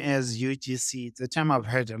same as UGC? It's a term I've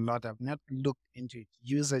heard a lot. I've not looked into it.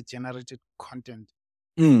 User generated content.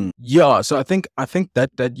 Yeah, so I think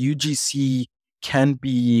that UGC can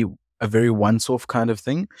be a very once-off kind of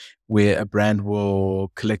thing, where a brand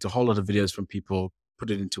will collect a whole lot of videos from people, put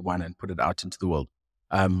it into one, and put it out into the world.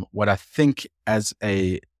 What I think as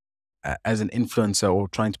an influencer or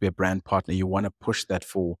trying to be a brand partner, you want to push that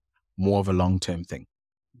for more of a long-term thing.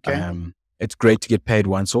 Okay. It's great to get paid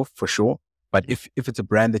once off for sure, but if it's a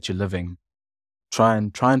brand that you're living, try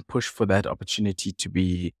and push for that opportunity to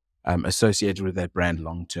be associated with that brand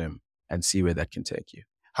long term, and see where that can take you.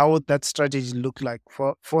 How would that strategy look like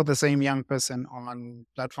for the same young person on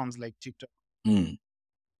platforms like TikTok? Mm.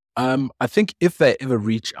 I think if they ever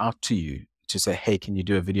reach out to you to say, "Hey, can you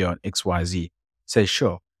do a video on XYZ?" Say,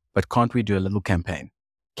 "Sure, but can't we do a little campaign?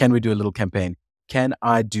 Can we do a little campaign? Can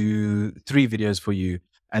I do 3 videos for you?"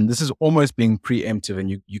 And this is almost being preemptive, and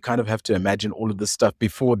you kind of have to imagine all of this stuff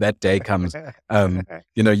before that day comes.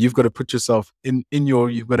 You've got to put yourself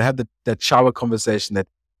you've got to have that shower conversation that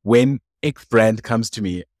when X brand comes to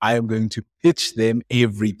me, I am going to pitch them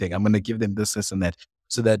everything. I'm going to give them this, and that.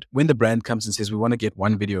 So that when the brand comes and says, "We want to get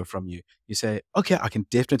 1 video from you," you say, "Okay, I can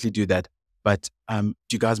definitely do that. But do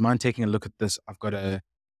you guys mind taking a look at this? I've got a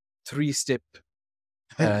 3-step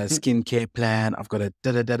skincare plan. I've got a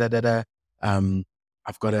da da da da da da.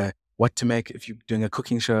 I've got a what to make if you're doing a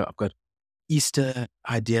cooking show. I've got Easter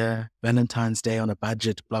idea, Valentine's Day on a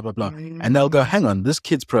budget, blah blah blah." And they'll go, "Hang on, this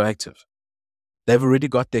kid's proactive. They've already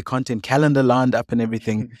got their content calendar lined up and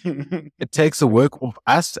everything. It takes the work off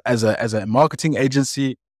us as a marketing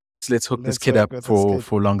agency. So let's hook this Let's kid work up with this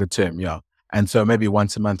for kid. longer term." Yeah. And so maybe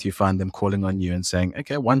once a month you find them calling on you and saying,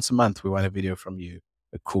 "Okay, once a month we want a video from you,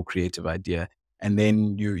 a cool creative idea." And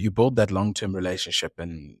then you build that long term relationship,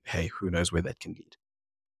 and hey, who knows where that can lead.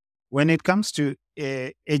 When it comes to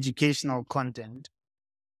educational content,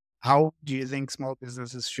 how do you think small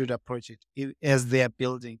businesses should approach it as they are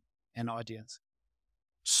building an audience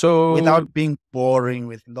So without being boring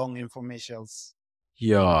with long informations?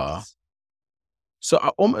 yeah. So I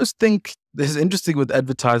almost think this is interesting with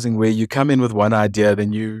advertising where you come in with one idea,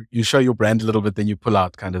 then you show your brand a little bit, then you pull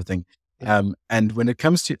out kind of thing. And when it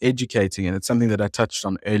comes to educating, and it's something that I touched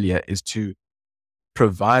on earlier, is to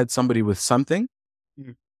provide somebody with something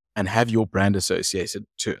and have your brand associated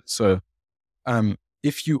to it. So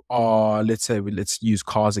if you are, let's say, let's use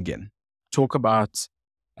cars again, talk about,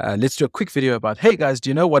 let's do a quick video about, hey guys,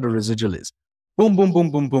 do you know what a residual is? Boom, boom, boom,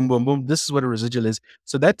 boom, boom, boom, boom. This is what a residual is.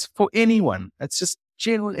 So that's for anyone. That's just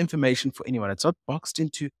general information for anyone. It's not boxed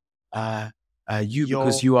into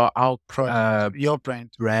because you are our product, your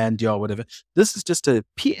brand, your whatever. This is just a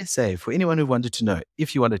PSA for anyone who wanted to know.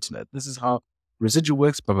 If you wanted to know, this is how residual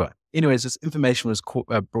works. Blah, blah. Anyways, this information was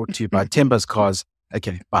brought to you by Themba's Cars.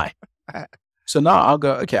 Okay, bye. So now I'll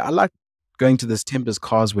go, okay, I like going to this Themba's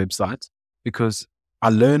Cars website because I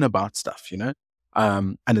learn about stuff, you know,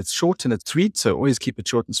 and it's short and it's sweet. So always keep it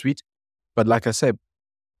short and sweet. But like I said,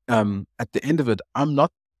 at the end of it, I'm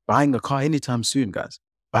not buying a car anytime soon, guys.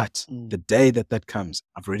 But the day that comes,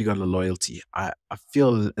 I've already got a loyalty. I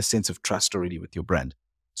feel a sense of trust already with your brand.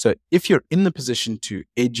 So if you're in the position to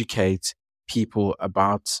educate people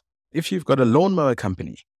about, if you've got a lawnmower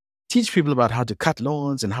company, teach people about how to cut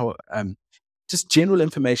lawns and how, just general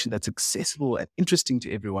information that's accessible and interesting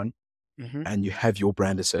to everyone. And you have your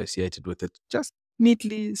brand associated with it, just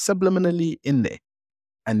neatly, subliminally in there.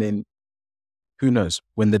 And then who knows,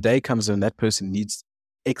 when the day comes and that person needs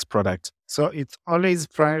X product. So it's always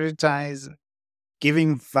prioritize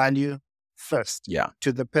giving value first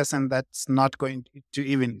to the person that's not going to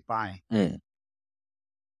even buy.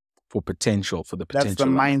 For the potential. That's the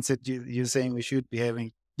mindset you're saying we should be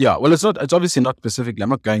having. Yeah, well, it's obviously not specifically, I'm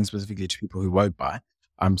not going specifically to people who won't buy.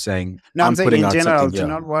 I'm saying, I'm saying in general, do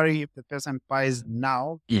not worry if the person buys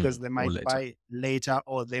now because they might buy later,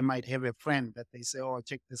 or they might have a friend that they say, oh,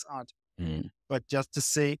 check this out. But just to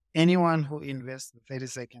say, anyone who invests 30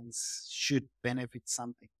 seconds should benefit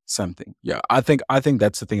something. Yeah, I think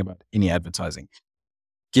that's the thing about any advertising.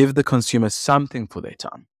 Give the consumer something for their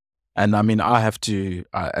time. And I mean, I have to,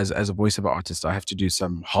 as a voiceover artist, I have to do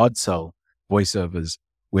some hard sell voiceovers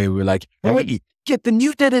where we're like, hey, get the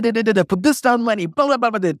new put this down money, blah, blah,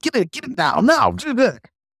 blah, blah, get it down now.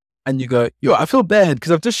 And you go, yo, I feel bad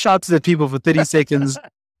because I've just shouted at people for 30 seconds.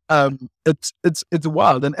 It's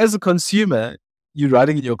wild. And as a consumer, you're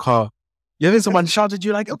riding in your car, you're having someone shout at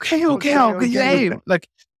you like, okay. Like,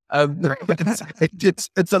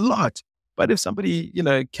 it's a lot. But if somebody, you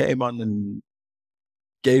know, came on and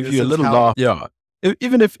gave you a little laugh,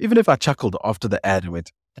 even if I chuckled after the ad and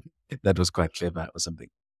went, that was quite clever or something.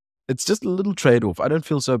 It's just a little trade-off. I don't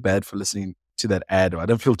feel so bad for listening to that ad, or I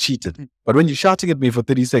don't feel cheated. But when you're shouting at me for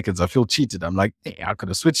 30 seconds, I feel cheated. I'm like, hey, I could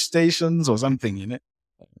have switched stations or something, you know?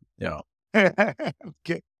 Yeah.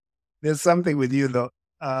 Okay. There's something with you though.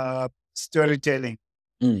 Storytelling.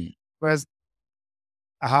 First,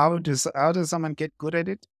 how does someone get good at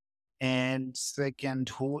it? And second,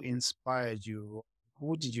 who inspired you?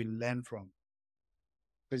 Who did you learn from?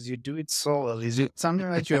 Because you do it so well. Is it something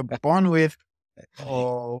that you're born with,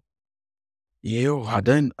 or?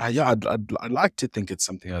 I'd like to think it's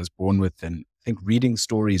something I was born with, and I think reading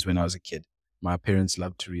stories when I was a kid. My parents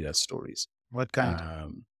loved to read us stories. What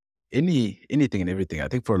kind? Anything and everything. I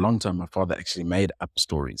think for a long time, my father actually made up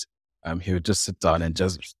stories. He would just sit down and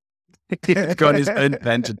just go on his own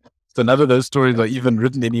tangent. So none of those stories are even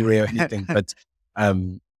written anywhere or anything. But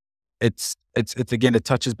it's again, it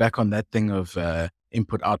touches back on that thing of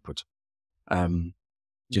input output.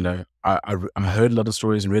 You know, I heard a lot of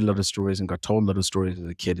stories and read a lot of stories and got told a lot of stories as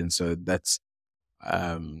a kid, and so that's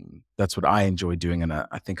what I enjoy doing, and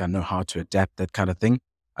I think I know how to adapt that kind of thing.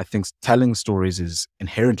 I think telling stories is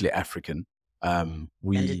inherently African.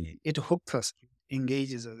 It hooks us,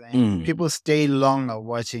 engages us, and people stay longer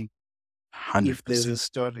watching 100%. if there's a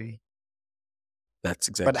story. That's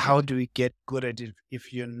exactly. But how do we get good at it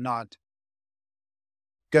if you're not?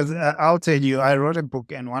 Because I'll tell you, I wrote a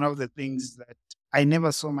book, and one of the things that I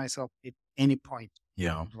never saw myself at any point,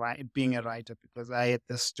 being a writer, because I had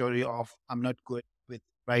the story of I'm not good with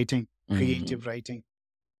writing, creative writing.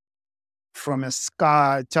 From a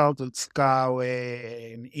childhood scar,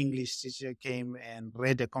 where an English teacher came and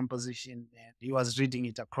read a composition, and he was reading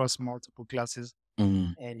it across multiple classes.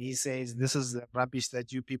 And he says, this is the rubbish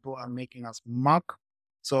that you people are making us mock.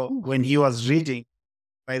 So when he was reading,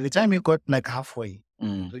 by the time he got like halfway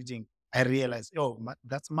reading, I realized,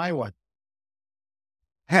 that's my one.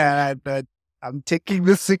 But I'm taking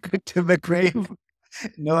the secret to the grave.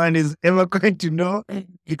 No one is ever going to know,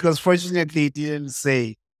 because fortunately he didn't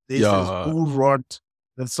say this is who wrote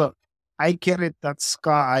the song. I carried that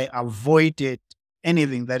scar. I avoided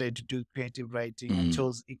anything that had to do creative writing. I Mm.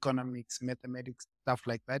 chose economics, mathematics, stuff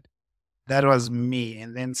like that. That was me.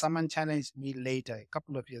 And then someone challenged me later, a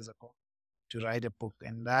couple of years ago, to write a book.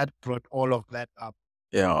 And that brought all of that up.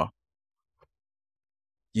 Yeah.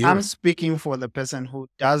 I'm speaking for the person who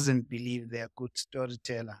doesn't believe they're a good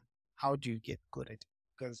storyteller. How do you get good at it?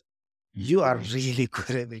 Because you are really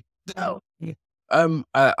good at it. No.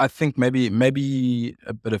 I think maybe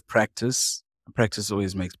a bit of practice. Practice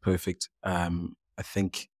always makes perfect. I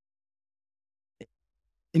think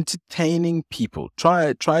entertaining people.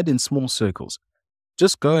 Try it in small circles.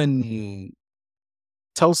 Just go and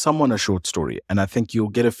tell someone a short story, and I think you'll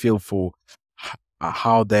get a feel for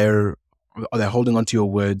how are they holding on to your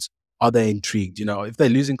words? Are they intrigued? You know, if they're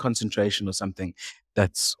losing concentration or something,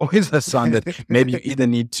 that's always a sign that maybe you either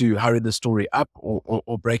need to hurry the story up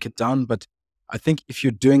or break it down. But I think if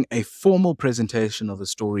you're doing a formal presentation of a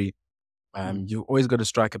story, you always got to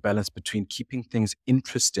strike a balance between keeping things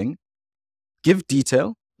interesting, give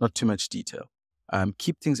detail, not too much detail,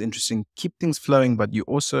 keep things interesting, keep things flowing, but you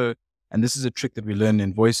also, and this is a trick that we learn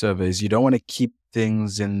in voiceover, is you don't want to keep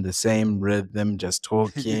things in the same rhythm, just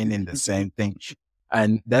talking in the same thing.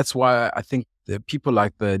 And that's why I think the people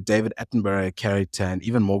like the David Attenborough character and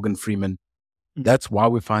even Morgan Freeman, that's why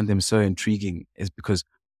we find them so intriguing, is because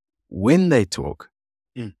when they talk,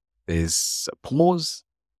 there's a pause,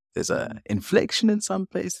 there's an inflection in some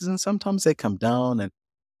places, and sometimes they come down, and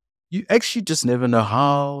you actually just never know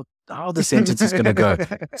how the sentence is going to go.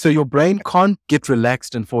 So your brain can't get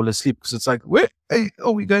relaxed and fall asleep because it's like,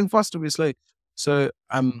 are we going fast or we're slow? So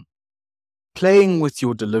playing with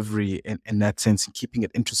your delivery in that sense and keeping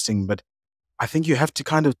it interesting. But I think you have to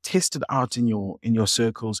kind of test it out in your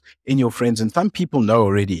circles, in your friends. And some people know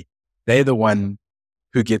already. They're the one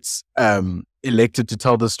who gets elected to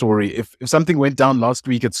tell the story. If something went down last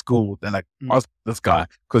week at school, they're like, ask this guy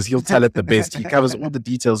because he'll tell it the best. He covers all the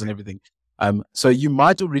details and everything. So you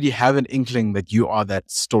might already have an inkling that you are that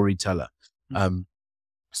storyteller.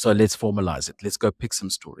 So let's formalize it. Let's go pick some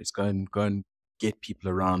stories. Go and get people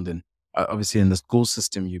around. And obviously in the school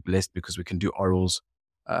system, you're blessed because we can do orals.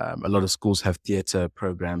 A lot of schools have theater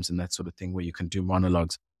programs and that sort of thing where you can do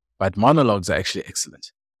monologues. But monologues are actually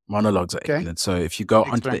excellent. Monologues are excellent. So if you go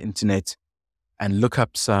onto the internet and look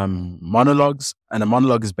up some monologues, and a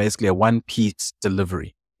monologue is basically a one-piece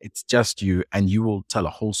delivery. It's just you, and you will tell a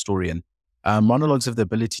whole story. And monologues have the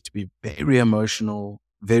ability to be very emotional,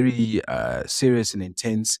 very serious and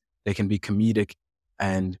intense. They can be comedic.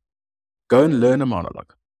 And go and learn a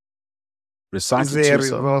monologue. Recite Is it to there a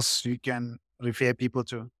yourself. resource you can refer people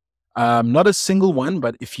to? Not a single one,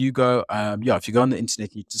 but if you go, if you go on the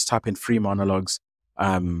internet, you just type in free monologues,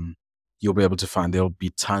 you'll be able to find, there'll be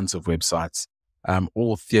tons of websites.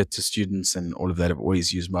 All theater students and all of that have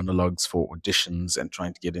always used monologues for auditions and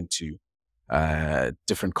trying to get into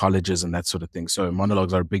different colleges and that sort of thing. So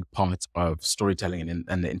monologues are a big part of storytelling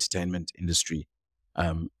and the entertainment industry.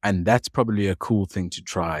 And that's probably a cool thing to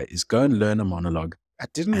try, is go and learn a monologue. I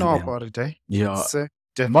didn't know about it, eh? Yeah. It's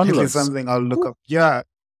definitely something I'll look up. Yeah.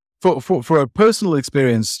 For a personal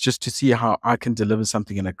experience, just to see how I can deliver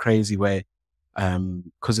something in a crazy way.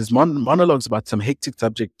 Because there's monologues about some hectic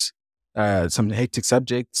subjects,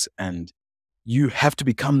 and you have to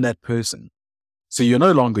become that person. So you're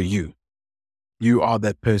no longer you. You are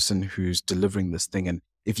that person who's delivering this thing. And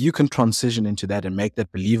if you can transition into that and make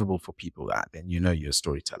that believable for people, then you know you're a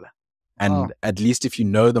storyteller. And at least if you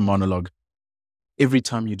know the monologue, every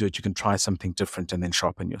time you do it, you can try something different and then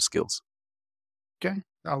sharpen your skills. Okay.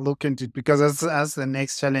 I'll look into it, because that's the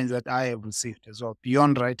next challenge that I have received as well.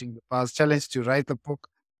 Beyond writing the past challenge to write the book.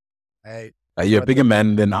 You're a bigger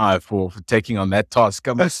man than I for taking on that task.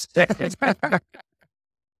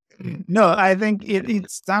 No, I think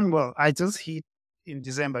it's done well. I just hit in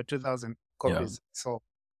December 2000 copies. So,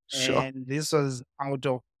 and this was out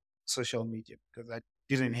of social media because I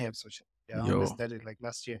didn't have social media. I only started like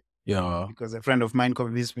last year. Yeah. Because a friend of mine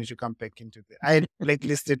convinced me to come back into it. I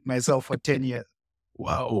blacklisted myself for 10 years.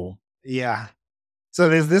 Wow. Yeah. So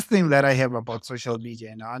there's this thing that I have about social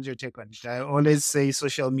media, and I want your take on it. I always say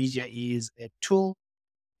social media is a tool,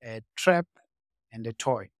 a trap, and a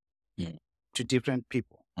toy to different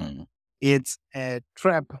people. It's a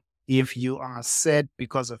trap if you are sad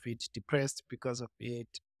because of it, depressed because of it,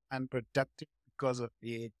 unproductive because of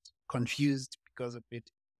it, confused because of it.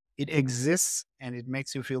 It exists and it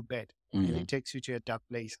makes you feel bad, and it takes you to a dark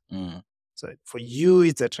place. So for you,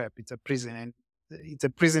 it's a trap, it's a prison, and it's a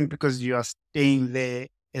prison because you are staying there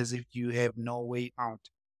as if you have no way out.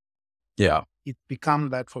 Yeah. It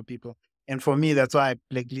becomes that for people. And for me, that's why I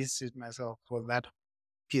blacklisted myself for that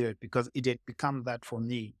period because it had become that for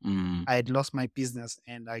me. I had lost my business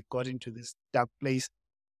and I got into this dark place.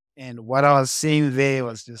 And what I was seeing there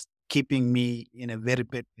was just keeping me in a very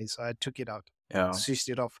bad place. So I took it out, Yeah. switched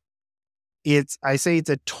it off. I say it's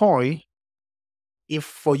a toy. If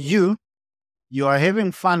for you, you are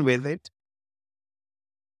having fun with it,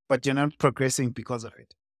 but you're not progressing because of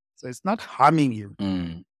it. So it's not harming you.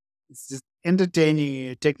 It's just entertaining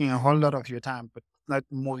you, taking a whole lot of your time, but not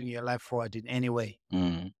moving your life forward in any way,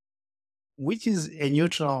 which is a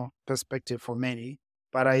neutral perspective for many.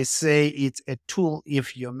 But I say it's a tool.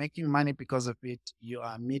 If you're making money because of it, you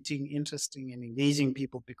are meeting interesting and engaging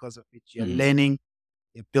people because of it, you're learning,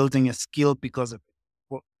 you're building a skill because of it.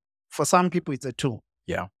 For some people, it's a tool.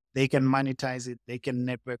 Yeah. They can monetize it. They can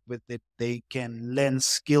network with it. They can learn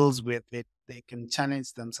skills with it. They can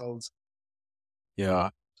challenge themselves.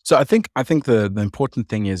 Yeah. So I think the important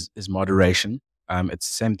thing is moderation. It's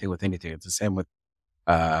the same thing with anything. It's the same with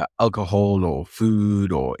alcohol or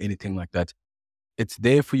food or anything like that. It's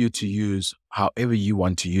there for you to use however you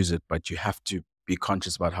want to use it, but you have to be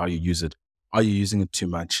conscious about how you use it. Are you using it too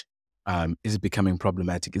much? Is it becoming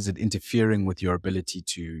problematic? Is it interfering with your ability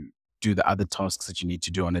to do the other tasks that you need to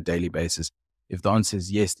do on a daily basis? If the answer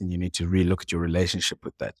is yes, then you need to relook at your relationship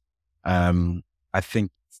with that. I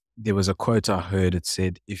think there was a quote I heard. It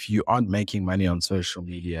said, if you aren't making money on social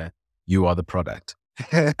media, you are the product.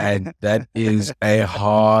 And that is a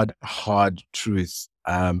hard truth.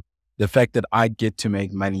 The fact that I get to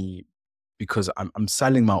make money because I'm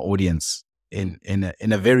selling my audience in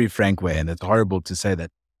a very frank way. And it's horrible to say that.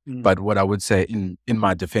 But what I would say in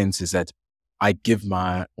my defense is that I give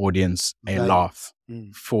my audience a laugh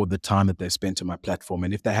for the time that they've spent on my platform.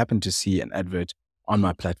 And if they happen to see an advert on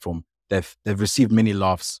my platform, they've received many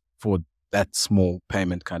laughs for that small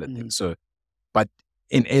payment kind of thing. So, but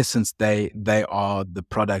in essence, they are the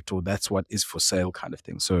product, or that's what is for sale kind of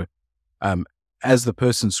thing. So, as the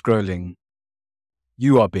person scrolling,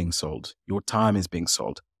 you are being sold. Your time is being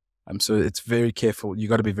sold. So it's very careful. You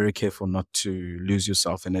got to be very careful not to lose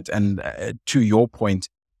yourself in it. And to your point,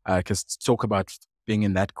 because talk about being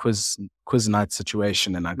in that quiz night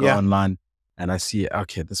situation, and I go online and I see,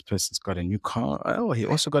 okay, this person's got a new car. Oh, he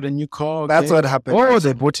also got a new car. Okay. That's what happened. Oh,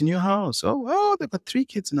 they bought a new house. Oh, they've got 3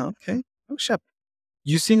 kids now. Okay. Oh, shit.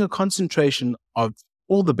 You're seeing a concentration of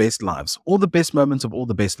all the best lives, all the best moments of all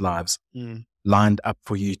the best lives lined up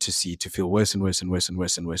for you to see, to feel worse and worse and worse and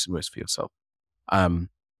worse and worse and worse for yourself.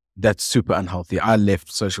 That's super unhealthy. I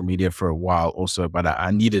left social media for a while also, but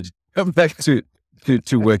I needed to come back to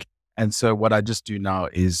work. And so what I just do now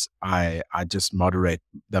is I just moderate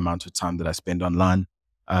the amount of time that I spend online.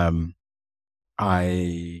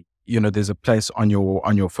 There's a place on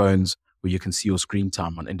your phones where you can see your screen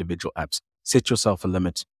time on individual apps. Set yourself a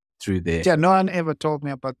limit through there. Yeah, no one ever told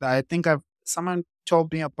me about that. I think someone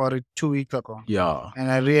told me about it 2 weeks ago. Yeah.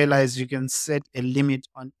 And I realized you can set a limit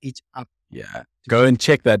on each app. Yeah. Go and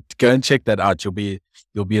check that out.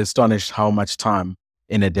 You'll be astonished how much time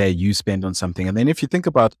in a day you spend on something. And then if you think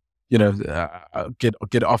about,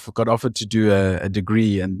 got offered to do a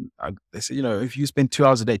degree, and they say, if you spend 2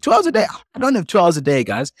 hours a day, I don't have 2 hours a day,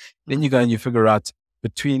 guys. Then you go and you figure out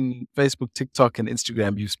between Facebook, TikTok, and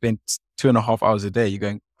Instagram, you've spent 2.5 hours a day. You're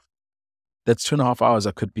going, that's 2.5 hours.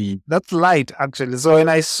 I could be. That's light, actually. So when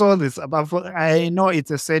I saw this, I know it's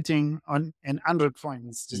a setting on an Android phone.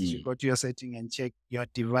 It's just you go to your setting and check your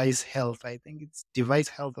device health. I think it's device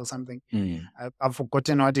health or something. I've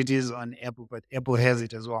forgotten what it is on Apple, but Apple has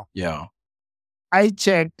it as well. Yeah. I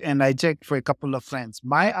checked for a couple of friends.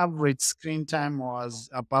 My average screen time was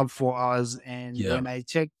above 4 hours. And when I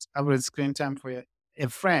checked average screen time for a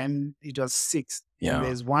friend, it was 6. Yeah. And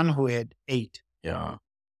there's one who had 8. Yeah.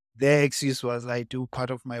 Their excuse was, I do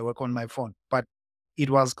part of my work on my phone. But it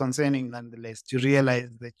was concerning nonetheless to realize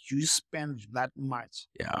that you spend that much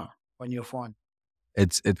on your phone.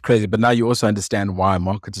 It's crazy. But now you also understand why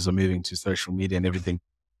marketers are moving to social media and everything.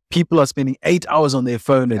 People are spending 8 hours on their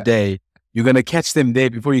phone a day. You're going to catch them there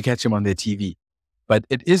before you catch them on their TV. But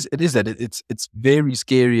it's very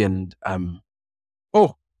scary. And, I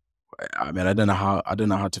don't know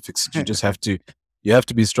how to fix it. You just have to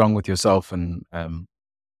be strong with yourself. And,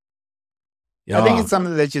 I think it's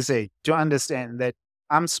something that you say to understand that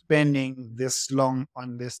I'm spending this long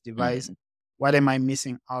on this device. What am I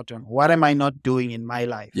missing out on? What am I not doing in my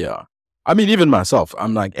life? Yeah. I mean, even myself,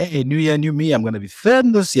 I'm like, hey, new year, new me. I'm going to be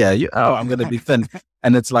thin this year. I'm going to be thin.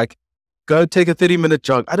 And it's like, go take a 30-minute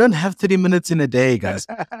jog. I don't have 30 minutes in a day, guys,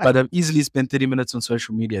 but I've easily spent 30 minutes on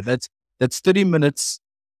social media. That's 30 minutes.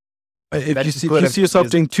 If you see yourself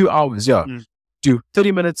doing 2 hours, do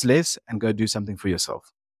 30 minutes less and go do something for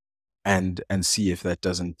yourself. And see if that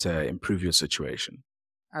doesn't improve your situation.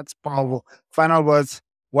 That's powerful. Final words.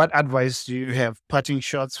 What advice do you have? Parting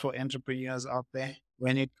shots for entrepreneurs out there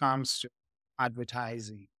when it comes to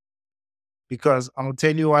advertising? Because I'll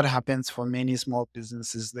tell you what happens for many small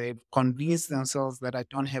businesses. They've convinced themselves that I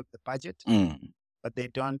don't have the budget, Mm. but they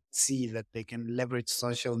don't see that they can leverage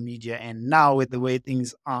social media. And now, with the way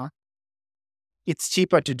things are, it's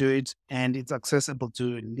cheaper to do it and it's accessible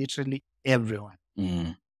to literally everyone.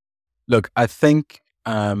 Mm. Look, I think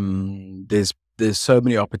there's so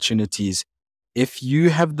many opportunities. If you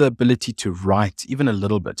have the ability to write even a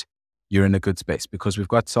little bit, you're in a good space because we've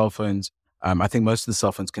got cell phones. I think most of the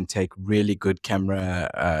cell phones can take really good camera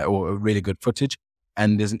or really good footage.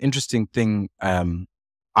 And there's an interesting thing I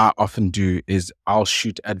often do is I'll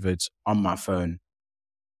shoot adverts on my phone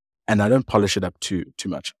and I don't polish it up too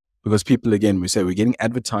much because people, again, we say we're getting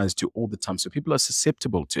advertised to all the time. So people are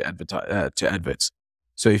susceptible to adverts.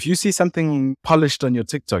 So if you see something polished on your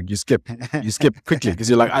TikTok, you skip quickly because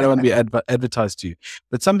you're like, I don't want to be advertised to you.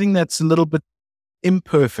 But something that's a little bit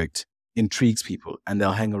imperfect intrigues people and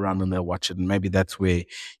they'll hang around and they'll watch it. And maybe that's where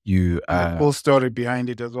you... the full story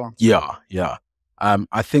behind it as well. Yeah.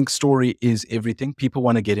 I think story is everything. People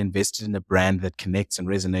want to get invested in a brand that connects and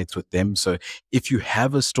resonates with them. So if you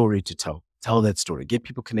have a story to tell that story. Get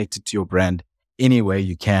people connected to your brand any way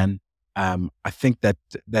you can. I think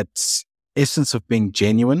that's essence of being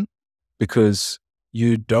genuine because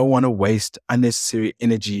you don't want to waste unnecessary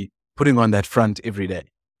energy putting on that front every day.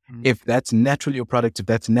 If that's naturally your product, if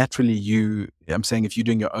that's naturally you, I'm saying if you're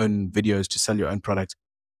doing your own videos to sell your own product,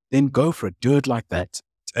 then go for it. Do it like that.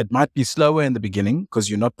 It might be slower in the beginning because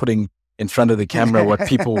you're not putting in front of the camera what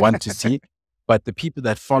people want to see, but the people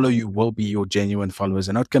that follow you will be your genuine followers.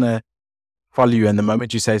 They're not going to follow you in the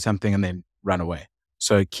moment you say something and then run away.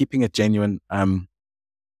 So keeping it genuine. And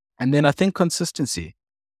then I think consistency.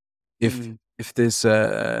 If there's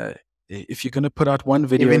if you're going to put out one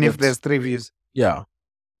video, even if there's 3 views,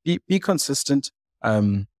 be consistent. I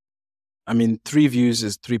mean, 3 views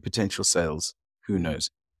is 3 potential sales. Who knows?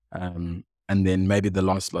 And then maybe the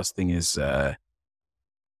last thing is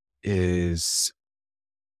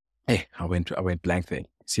hey, I went blank there.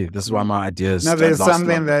 See, this is why my ideas. No, there's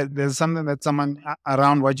something that someone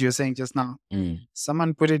around what you're saying just now.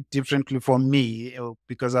 Someone put it differently for me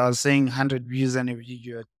because I was saying 100 views on a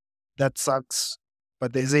video. That sucks.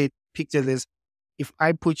 But they say, picture this. If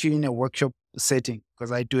I put you in a workshop setting,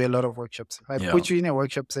 because I do a lot of workshops, if I put you in a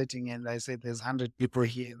workshop setting and I say there's 100 people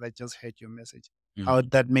here that just heard your message, how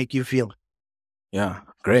would that make you feel? Yeah,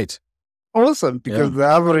 great. Awesome, because the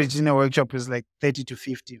average in a workshop is like 30 to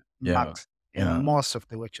 50 max. And most of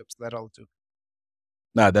the workshops that I'll do.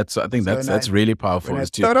 No, I think that's really powerful. When I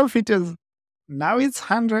thought of it as now it's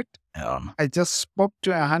 100. I just spoke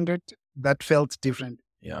to 100. That felt different.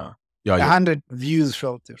 100 views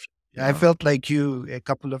felt different. I felt like you a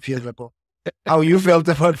couple of years ago. How you felt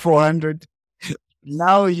about 400.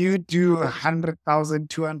 Now you do 100,000,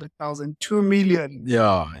 200,000, 2 million.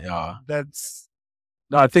 Yeah. That's...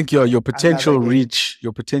 No, I think your potential reach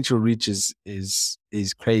is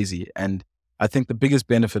crazy. And I think the biggest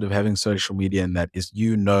benefit of having social media in that is,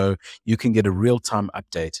 you can get a real-time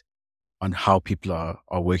update on how people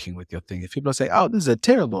are working with your thing. If people are saying, oh, this is a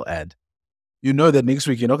terrible ad, you know that next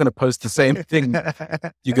week you're not going to post the same thing.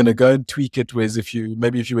 You're going to go and tweak it. Whereas if you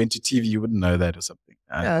went to TV, you wouldn't know that or something.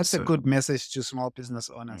 That's a good message to small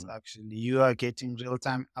business owners, actually. You are getting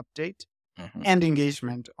real-time update and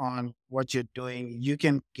engagement on what you're doing. You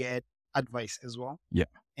can get advice as well.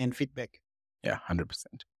 And feedback. 100%.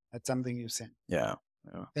 That's something you said. Yeah.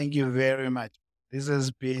 Thank you very much. This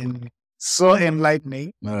has been so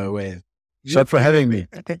enlightening. No way. Shot for having me.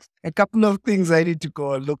 A couple of things I need to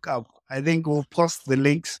go look up. I think we'll post the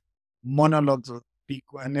links. Monologues will big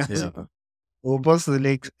one. We'll post the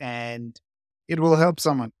links and it will help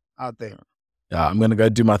someone out there. Yeah, I'm going to go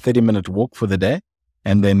do my 30-minute walk for the day.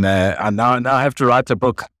 And then I now have to write a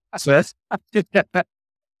book. So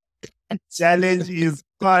challenge is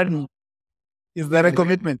fun. Is that a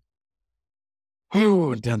commitment?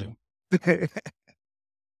 Oh, damn.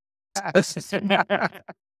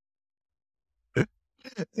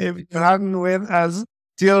 If you hung with us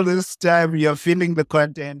till this time, you're feeling the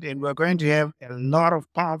content, and we're going to have a lot of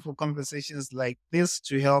powerful conversations like this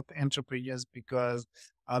to help entrepreneurs, because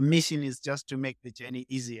our mission is just to make the journey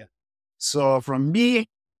easier. So from me,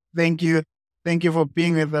 thank you. Thank you for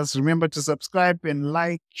being with us. Remember to subscribe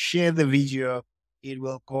and share the video. It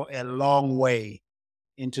will go a long way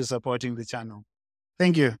into supporting the channel.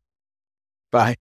 Thank you. Bye.